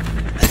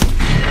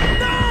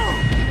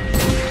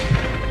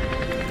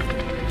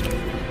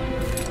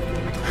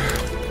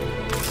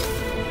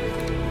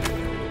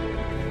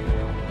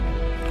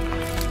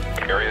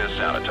 Area is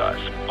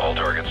sanitized. All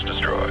targets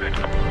destroyed.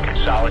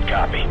 Solid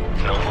copy.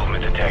 No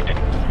movement detected.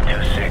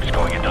 2-6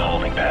 going into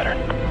holding pattern.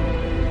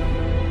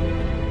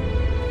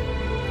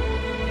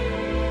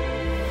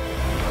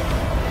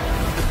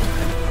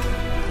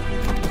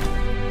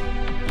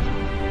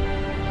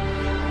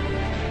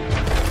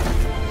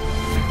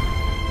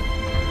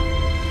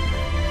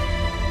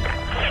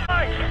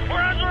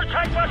 We're under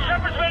attack by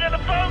Shepherd's men in the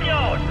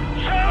boneyard!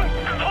 Sir,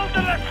 hold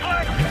the left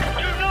flank!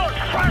 Do not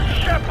trust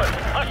Shepherd!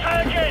 I say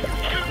again,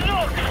 do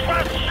not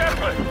trust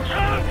Shepherd!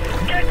 Sir,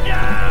 get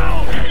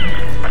down!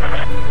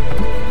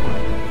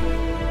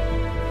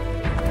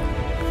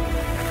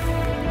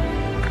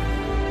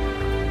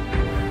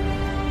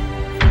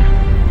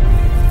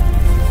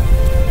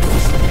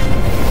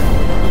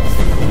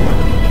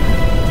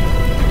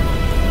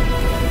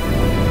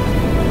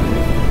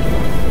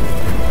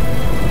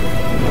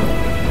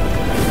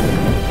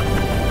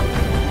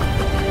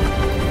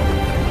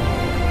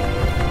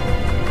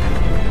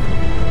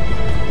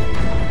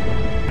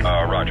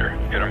 Roger.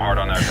 Hit them hard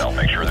on that cell.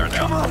 Make sure they're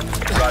down.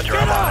 Roger,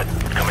 I'm on it.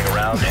 Coming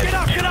around at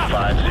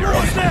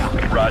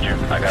 250. Roger.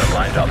 I got them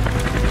lined up.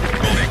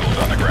 Gold Eagles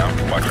on the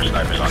ground. Watch for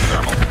snipers on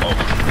thermal.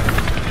 Over.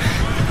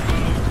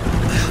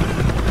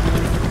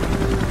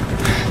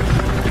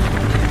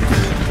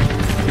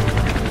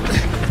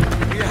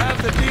 You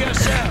have the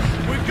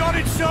DSL. We've got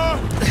it, sir.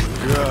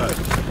 Good.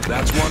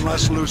 That's one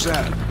less loose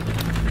end.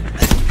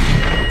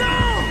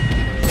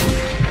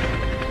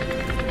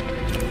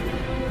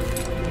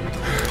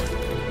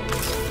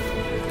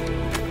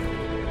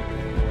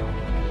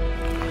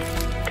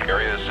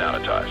 Area is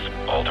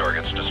sanitized. All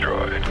targets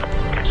destroyed.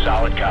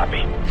 Solid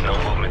copy. No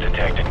movement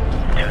detected.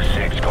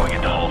 2-6 going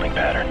into holding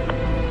pattern.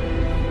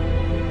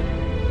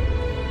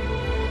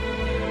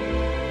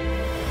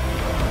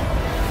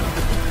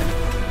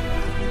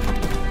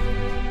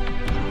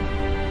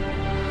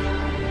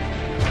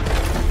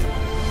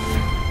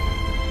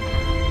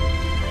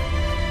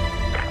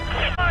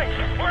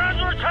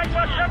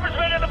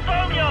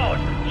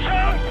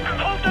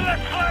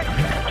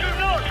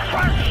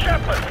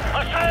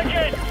 say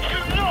again.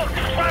 Do not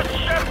trust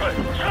Shepard.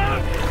 Sir,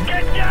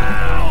 get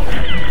down!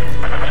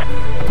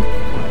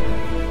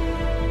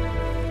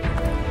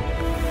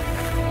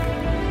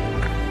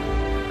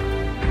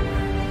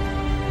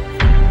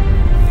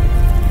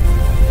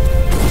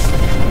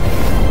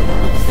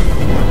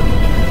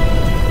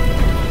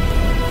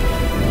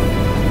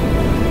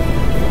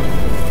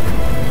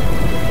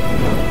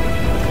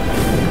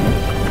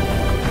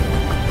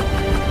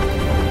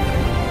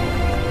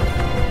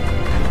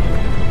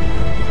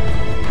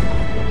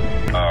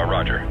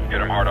 Roger. Hit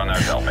them hard on that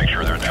belt. Make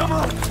sure they're down.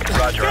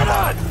 Roger, I'm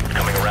on it.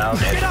 Coming around,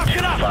 heading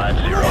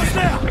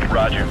 250.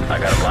 Roger, I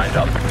got him lined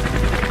up.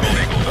 Gold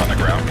Eagle's on the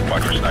ground.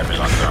 Watch for snipers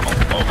on thermal.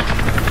 Over.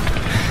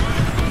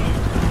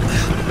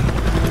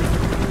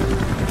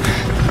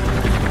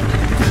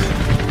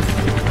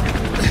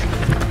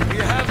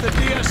 You have the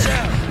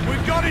DSL. We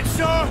got it,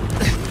 sir.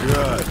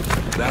 Good.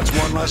 That's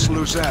one less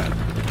loose end.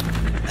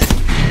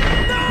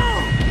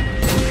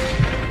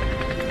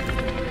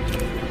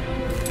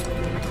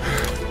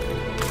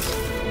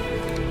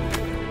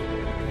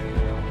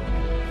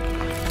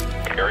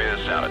 Area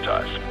is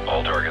sanitized.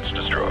 All targets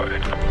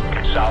destroyed.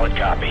 Solid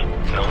copy.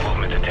 No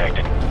movement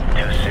detected.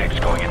 2-6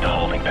 going into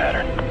holding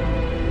pattern.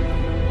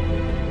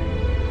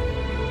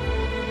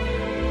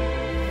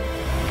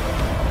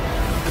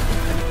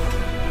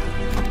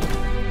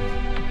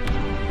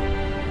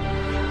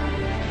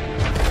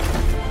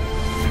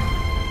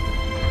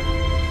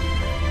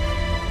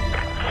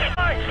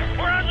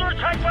 We're under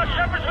attack by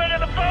Shepard's men in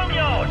the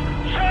boneyard.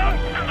 Sir,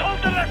 hold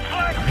the left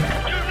flank.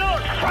 Do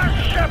not trust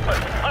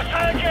Shepard. I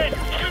say again,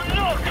 do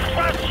not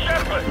trust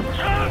Shepard.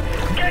 Sir,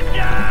 get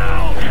down!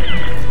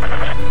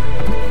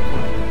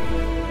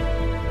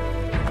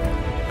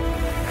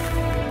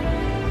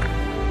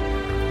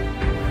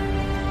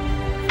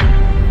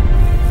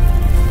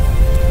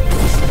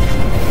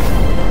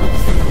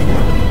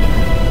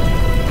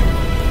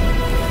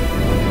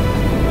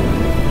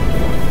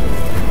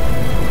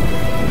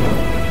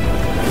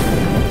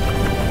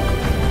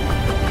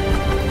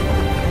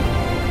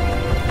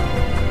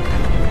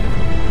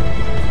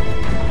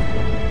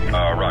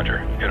 Roger.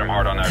 Hit them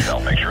hard on that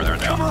belt. Make sure they're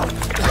down.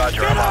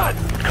 Roger, I'm on it.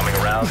 Coming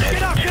around, heading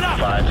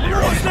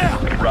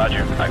 250.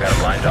 Roger, I got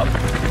him lined up.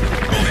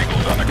 Gold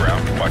Eagle's on the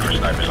ground. Watch for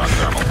snipers on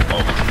thermal.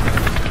 Over.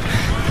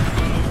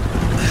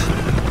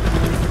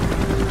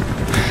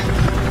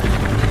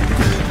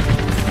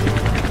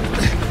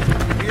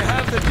 You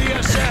have the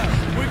DSL.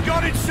 We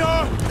got it,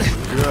 sir.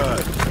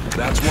 Good.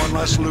 That's one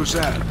less loose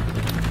end.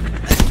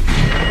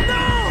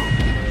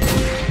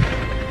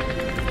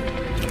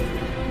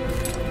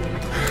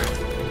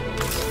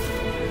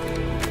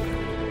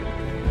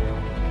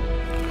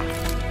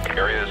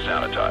 Area is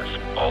sanitized.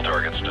 All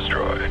targets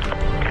destroyed.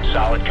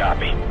 Solid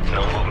copy.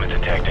 No movement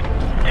detected.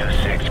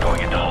 2-6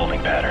 going into holding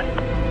pattern.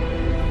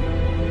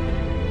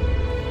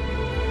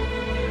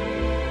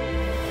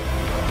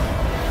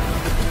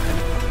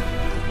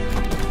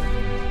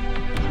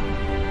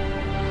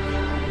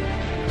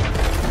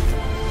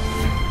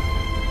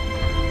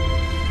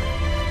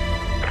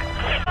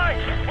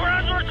 We're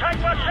under attack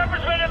by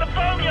Shepard's men in the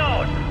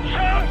boneyard.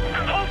 Sir,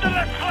 hold the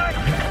left flank.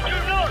 Do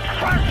not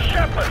trust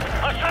Shepard.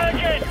 I say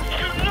again,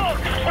 do not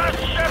trust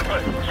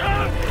Shepard. Sir,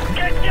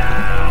 get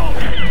down!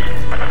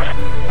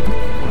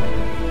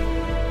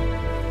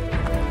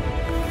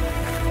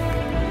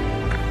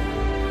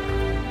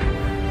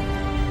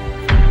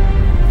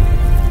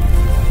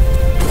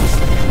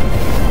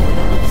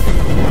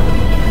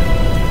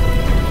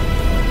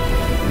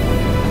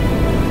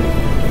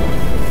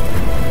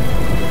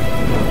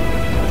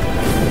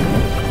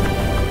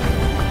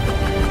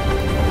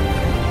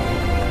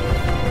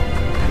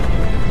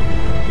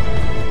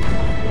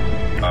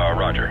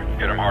 Roger.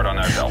 Hit them hard on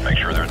that belt. Make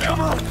sure they're down.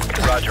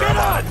 Roger, I'm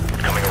on it.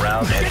 Coming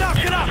around, heading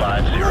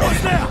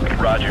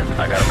 250. Roger,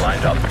 I got him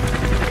lined up.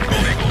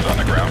 Gold Eagle's on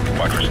the ground.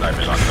 Watch for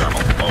snipers on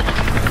thermal. Over.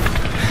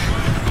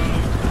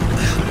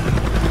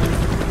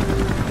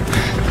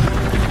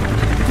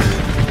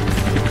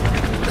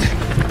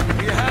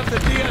 You have the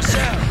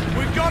DSL.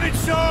 We got it,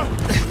 sir.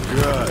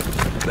 Good.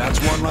 That's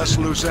one less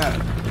loose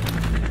end.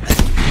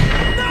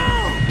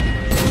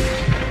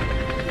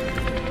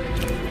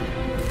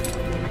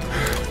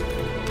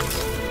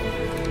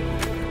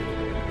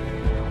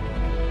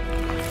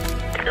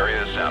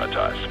 Area is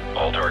sanitized.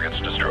 All targets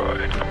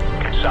destroyed.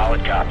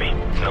 Solid copy.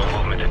 No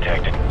movement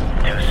detected.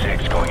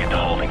 2-6 going into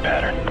holding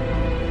pattern.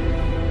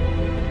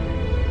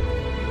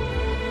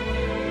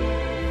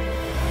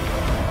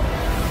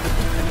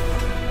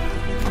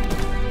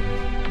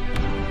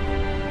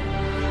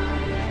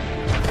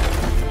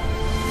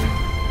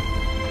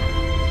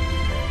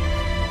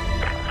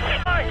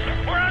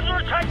 We're under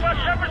attack by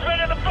Shepard's men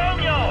in the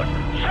boneyard.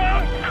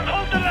 Sir,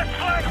 hold the left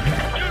flank.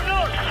 Do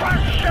not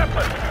trust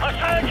Shepard. I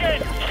say again,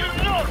 do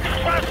not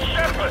trust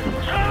Shepard.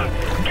 Sir,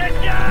 get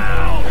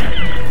down!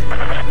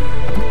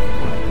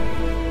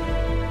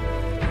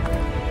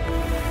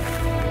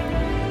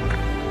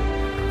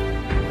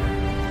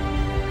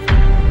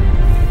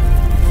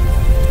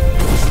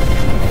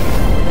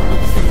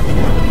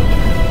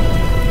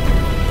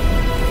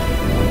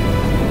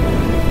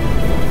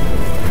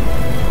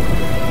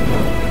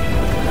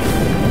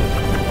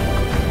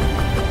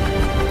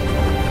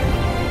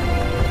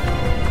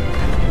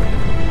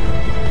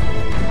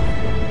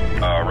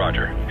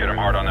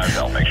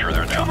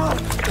 they're down.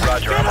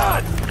 Roger, I'm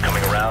on.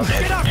 Coming around,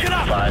 heading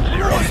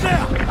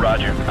 250.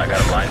 Roger, I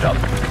got him lined up.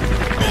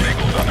 Gold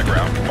Eagle's on the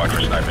ground. Watch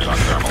for snipers on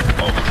thermal.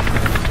 Over.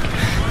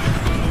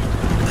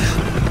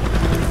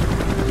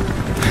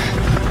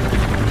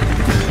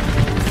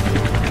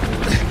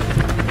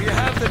 You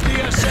have the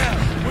DSL.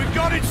 We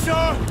got it,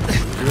 sir.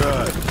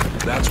 Good.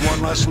 That's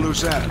one less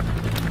loose end.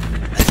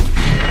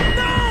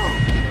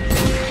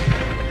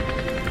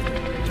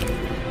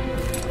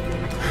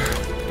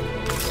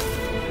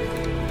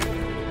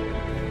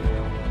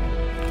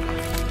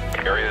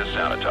 Area is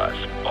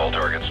sanitized. All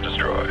targets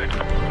destroyed.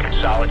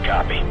 Solid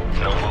copy.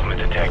 No movement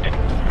detected.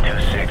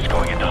 2-6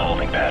 going into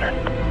holding pattern.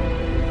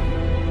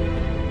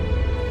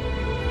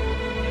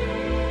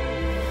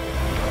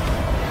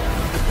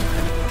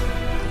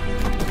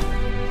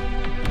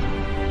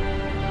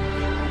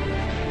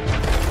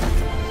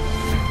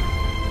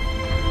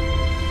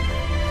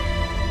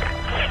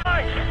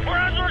 We're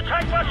under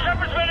attack by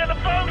Shepard's men in the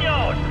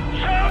boneyard!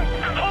 Sir,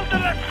 hold the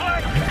left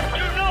flank!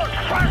 Do not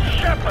trust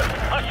Shepard!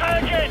 I say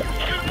again,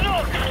 do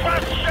not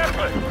trust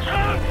Shepard!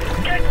 Sir,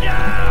 get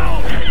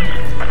down!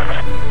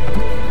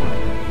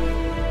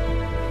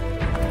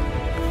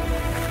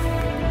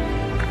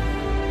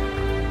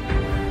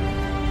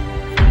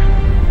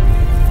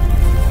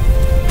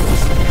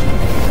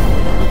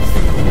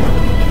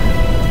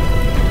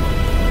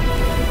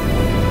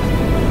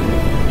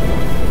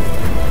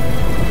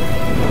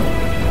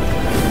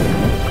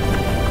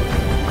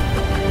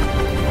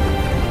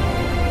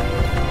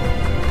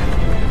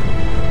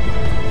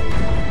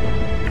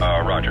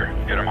 Roger.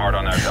 Hit them hard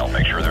on that belt.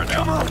 Make sure they're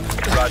down.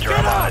 Roger,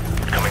 I'm on.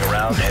 Coming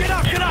around, heading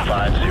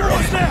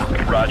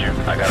 250. Roger,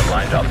 I got him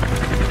lined up.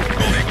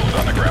 Gold Eagle's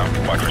on the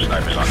ground. Watch for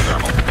snipers on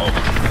thermal.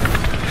 Over.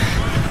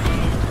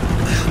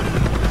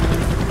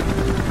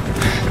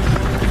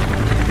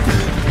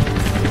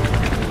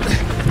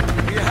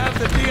 You have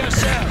the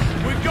DSL.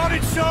 We got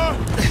it, sir.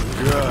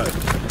 Good.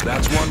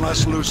 That's one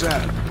less loose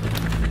end.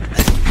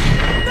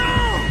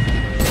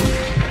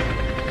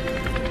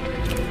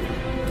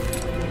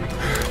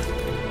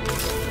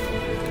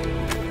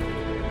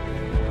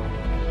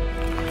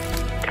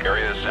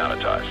 Area is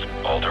sanitized.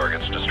 All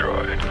targets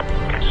destroyed.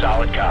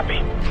 Solid copy.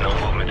 No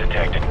movement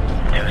detected.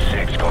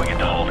 2-6 going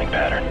into holding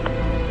pattern.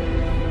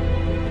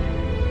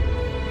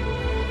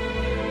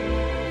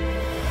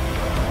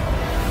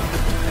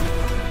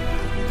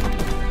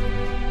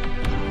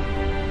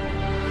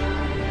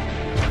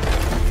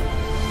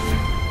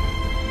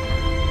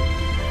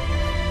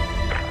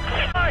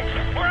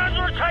 We're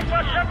under attack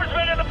by Shepard's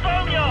men in the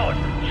boneyard!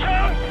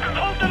 Sir,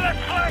 hold the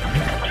left flank!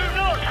 Do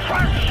not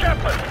trust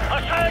Shepard!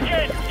 I say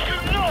again, do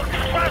not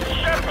trust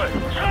Shepard!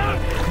 Sir,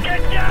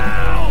 get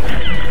down!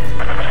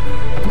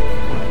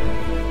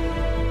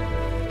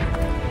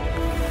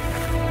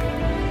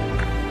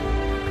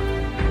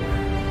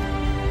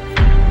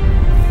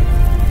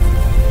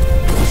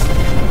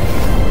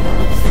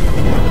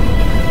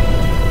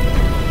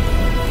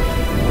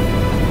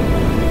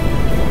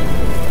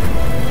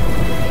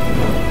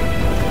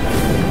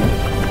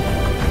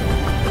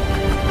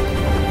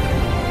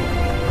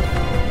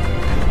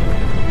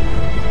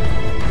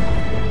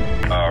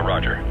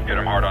 Roger. Hit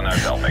them hard on that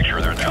belt. Make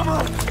sure they're down.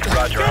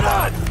 Roger, I'm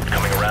on.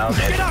 Coming around,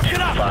 heading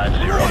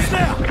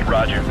 250.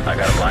 Roger, I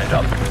got him lined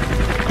up.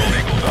 Gold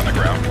Eagle's on the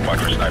ground. Watch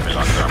for snipers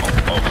on thermal.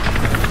 Over.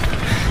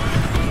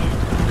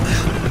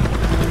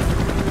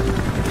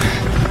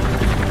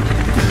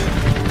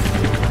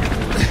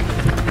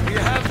 You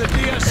have the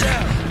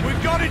DSL. We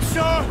got it,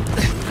 sir.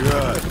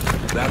 Good.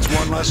 That's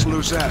one less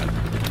loose end.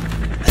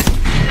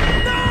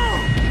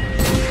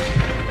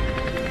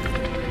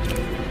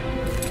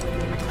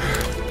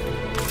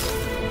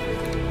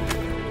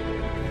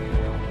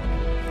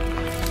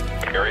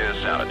 Area is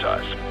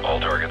sanitized. All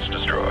targets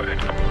destroyed.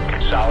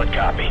 Solid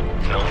copy.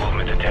 No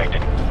movement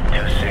detected.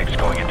 2-6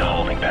 going into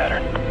holding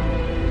pattern.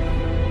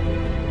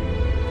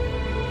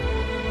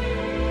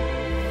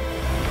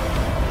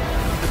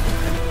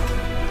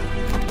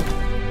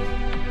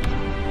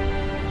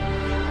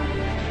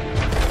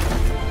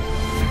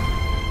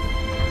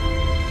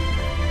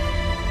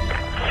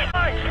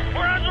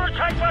 We're under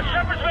attack by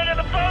Shepard's men in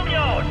the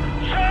boneyard!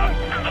 Sir,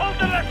 hold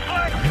the left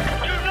flank!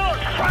 Do not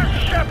trust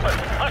Shepard!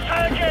 I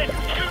say again,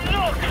 do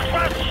not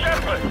trust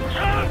Shepard!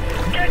 Sir,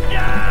 get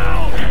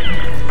down!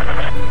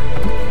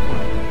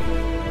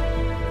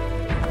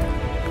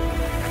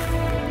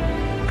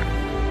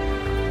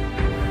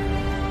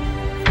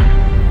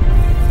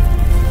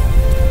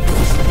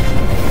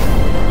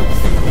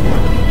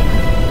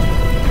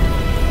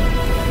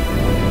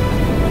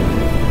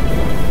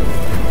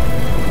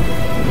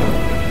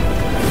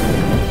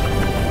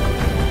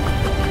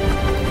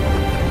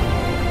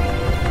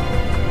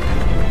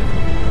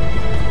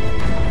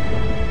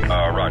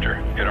 Roger.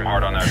 Hit them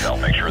hard on that belt.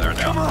 Make sure they're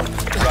down.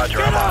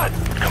 Roger, I'm on.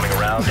 Coming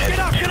around, heading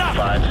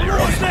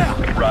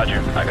 250.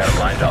 Roger, I got him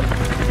lined up.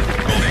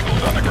 Gold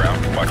Eagle's on the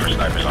ground. Watch for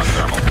snipers on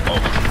thermal.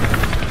 Over.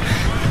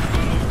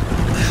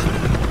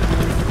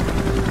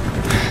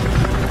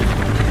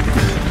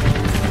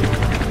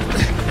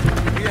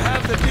 You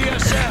have the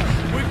DSL.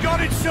 We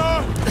got it,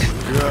 sir.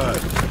 Good.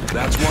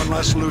 That's one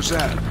less loose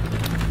end.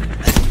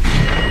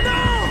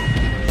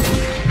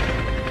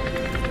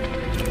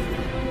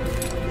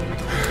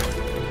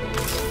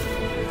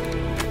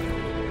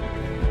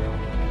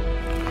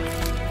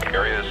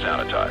 Area is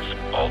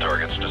sanitized. All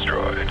targets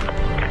destroyed.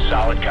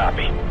 Solid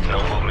copy.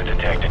 No movement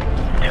detected.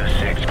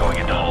 2-6 going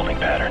into holding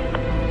pattern.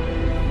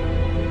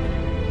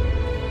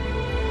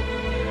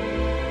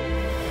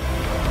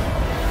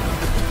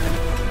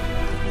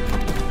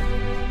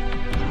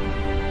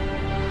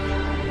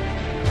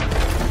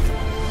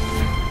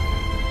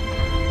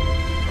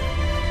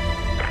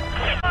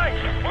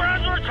 We're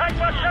under attack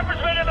by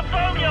Shepard's men in the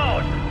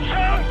boneyard!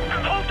 Sir,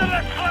 hold the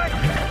left flank!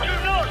 Do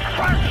not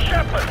trust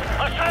Shepard!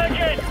 I say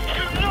again,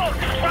 do not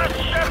trust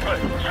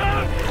Shepard! Sir,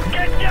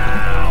 get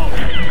down!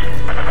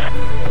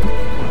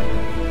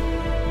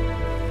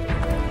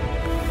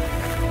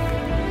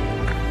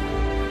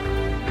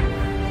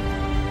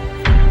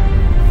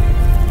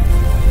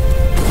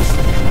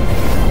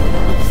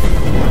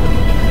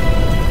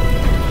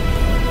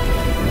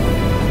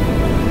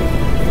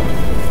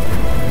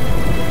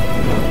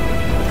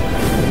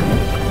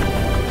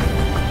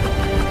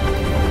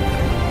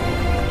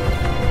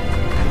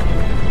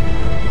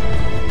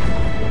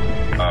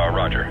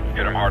 Roger.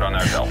 Hit them hard on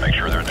that belt. Make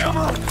sure they're down.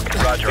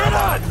 Roger, I'm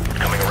on.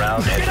 Coming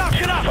around at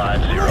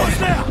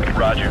 250.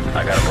 Roger.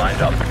 I got them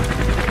lined up.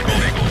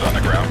 Gold Eagles on the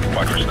ground.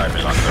 Watch for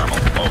snipers on thermal.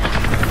 Over.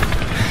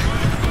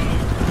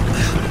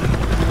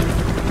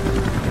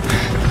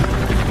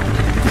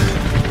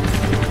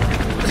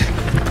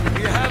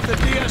 We have the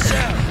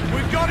DSL.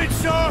 We've got it,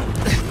 sir.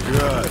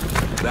 Good.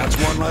 That's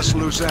one less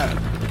loose end.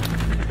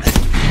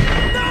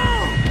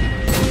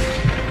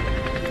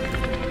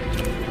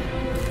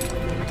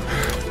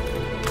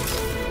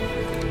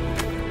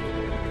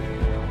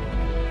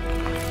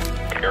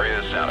 Area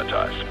is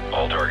sanitized.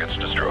 All targets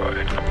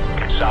destroyed.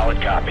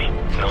 Solid copy.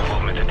 No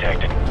movement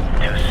detected.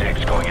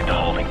 2-6 going into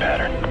holding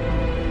pattern.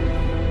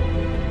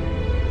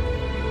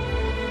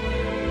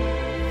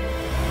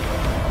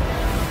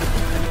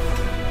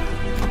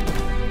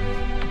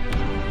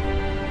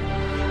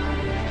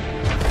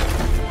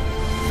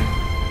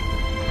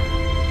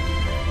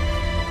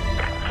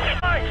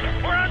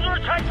 We're under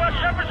attack by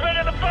Shepard's men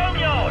in the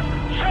boneyard!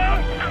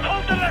 Sir,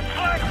 hold the left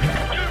flank!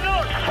 Do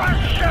not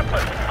trust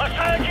Shepard! I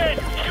say again,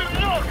 do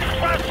not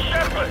trust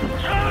Shepard!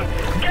 Sir,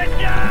 get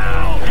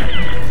down!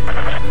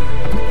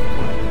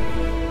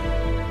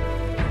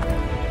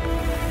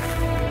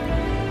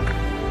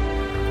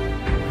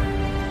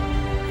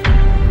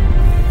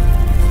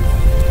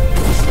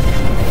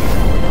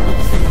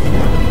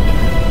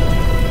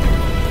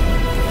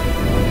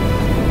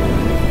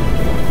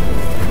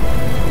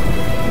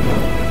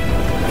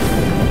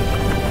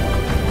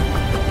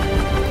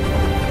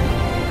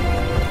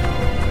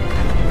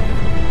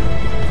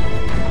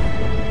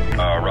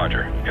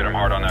 Roger. Hit them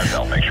hard on that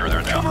belt. Make sure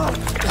they're down.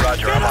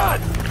 Roger, I'm on.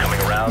 Coming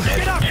around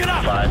at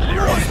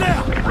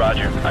 250.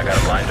 Roger. I got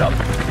them lined up.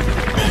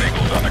 Gold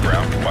Eagles on the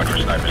ground. Watch for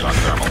snipers on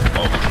thermal.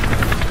 Over.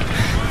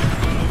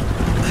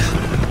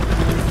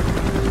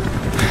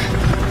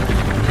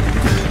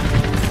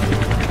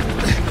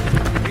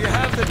 We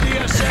have the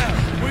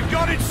DSL. We've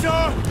got it,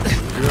 sir.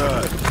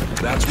 Good.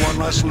 That's one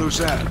less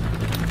loose end.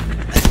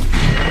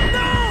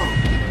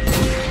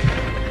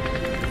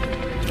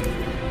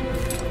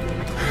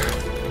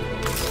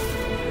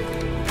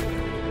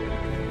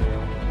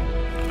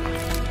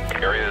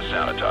 Area is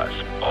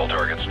sanitized. All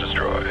targets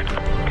destroyed.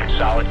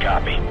 Solid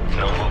copy.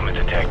 No movement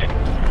detected.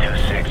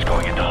 2-6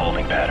 going into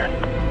holding pattern.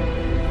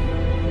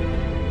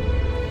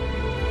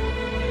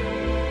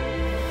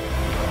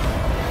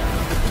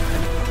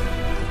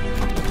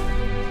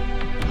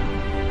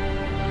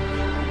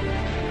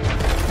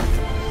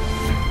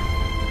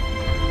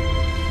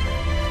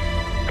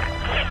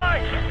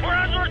 We're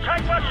under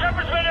attack by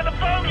Shepard's men in the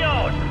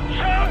boneyard!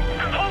 Sir,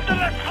 hold the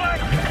left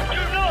flank!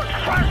 Do not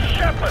trust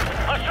Shepard!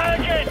 I say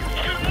again,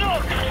 do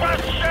not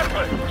trust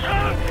Shepard!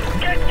 Sir,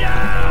 get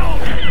down!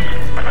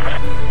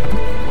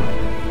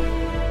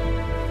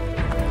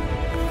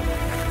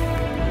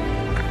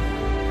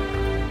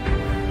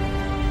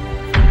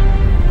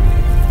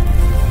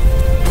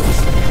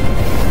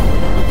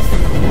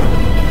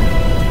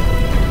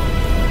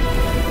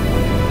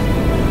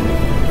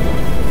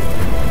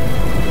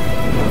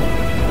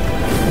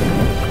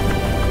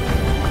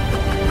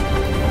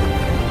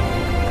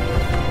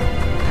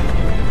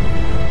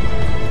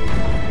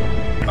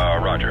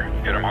 Roger.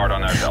 Hit them hard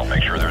on that belt.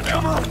 Make sure they're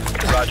down.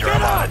 Roger,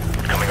 I'm on.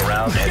 Coming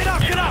around at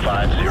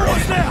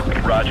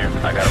 250. Roger.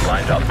 I got them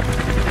lined up.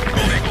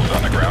 Gold Eagles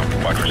on the ground.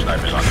 Watch for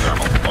snipers on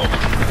thermal. Over.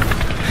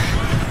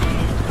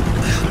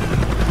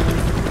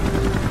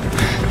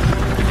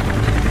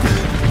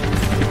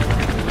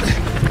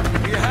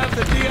 We have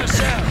the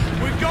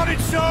DSL. We've got it,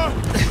 sir.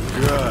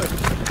 Good.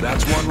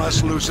 That's one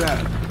less loose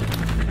end.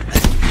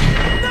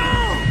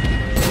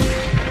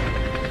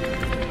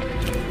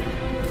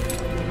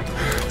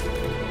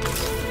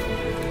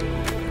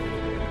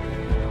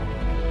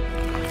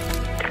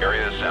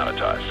 Area is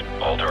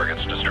sanitized. All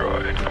targets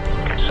destroyed.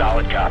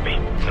 Solid copy.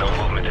 No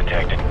movement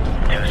detected.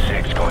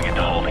 2-6 going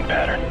into holding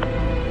pattern.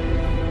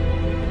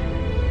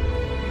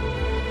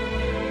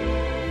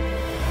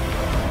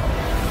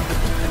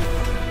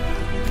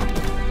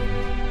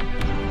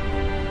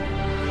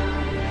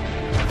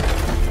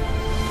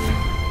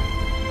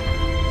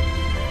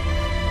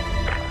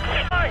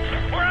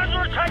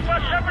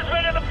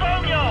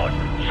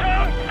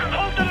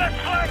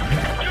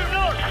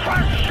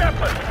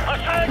 Shepherd! I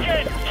say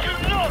again, do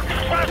not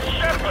trust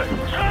Shepherd!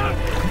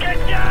 Sir, get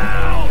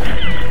down!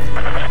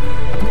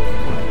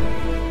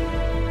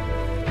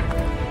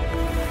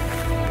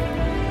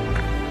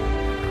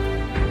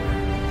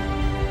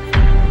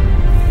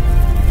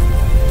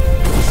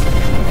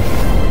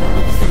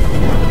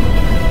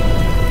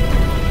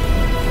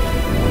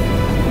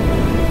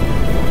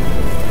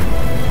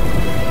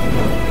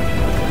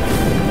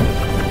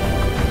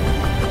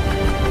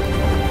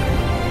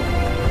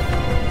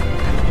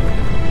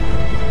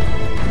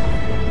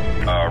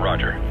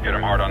 Roger. Hit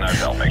them hard on that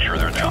belt. Make sure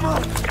they're down.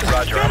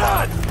 Roger, I'm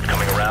on it.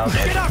 Coming around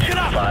at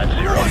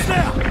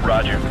 250.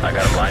 Roger, I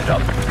got him lined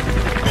up.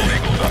 Gold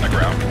Eagle's on the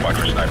ground. Watch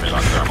for snipers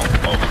on thermal.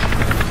 Over.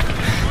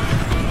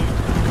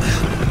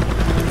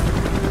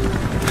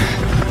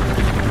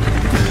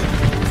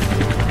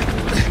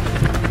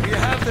 We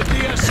have the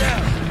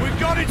DSL. We've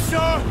got it,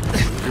 sir!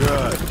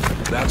 Good.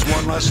 That's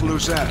one less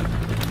loose end.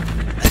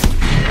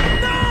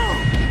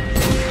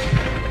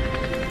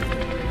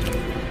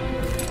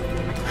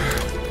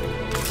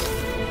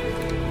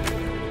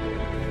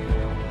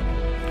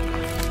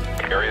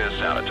 Area is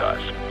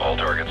sanitized. All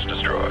targets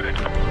destroyed.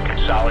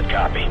 Solid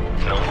copy.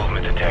 No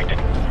movement detected.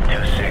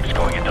 2-6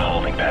 going into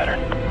holding pattern.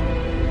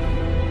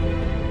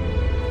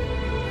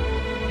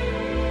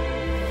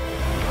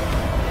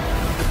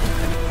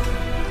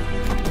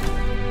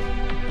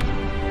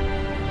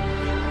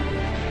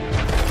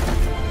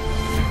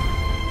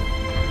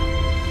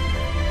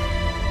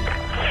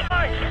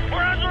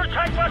 We're under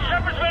attack by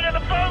Shepherd's men in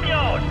the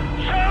boneyard!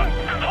 Sir,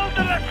 hold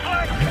the left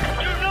flank!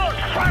 Do not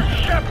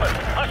trust Shepherd!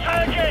 I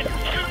say again,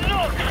 do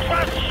not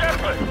trust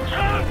Shepherd!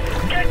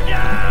 Sir, get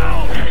down!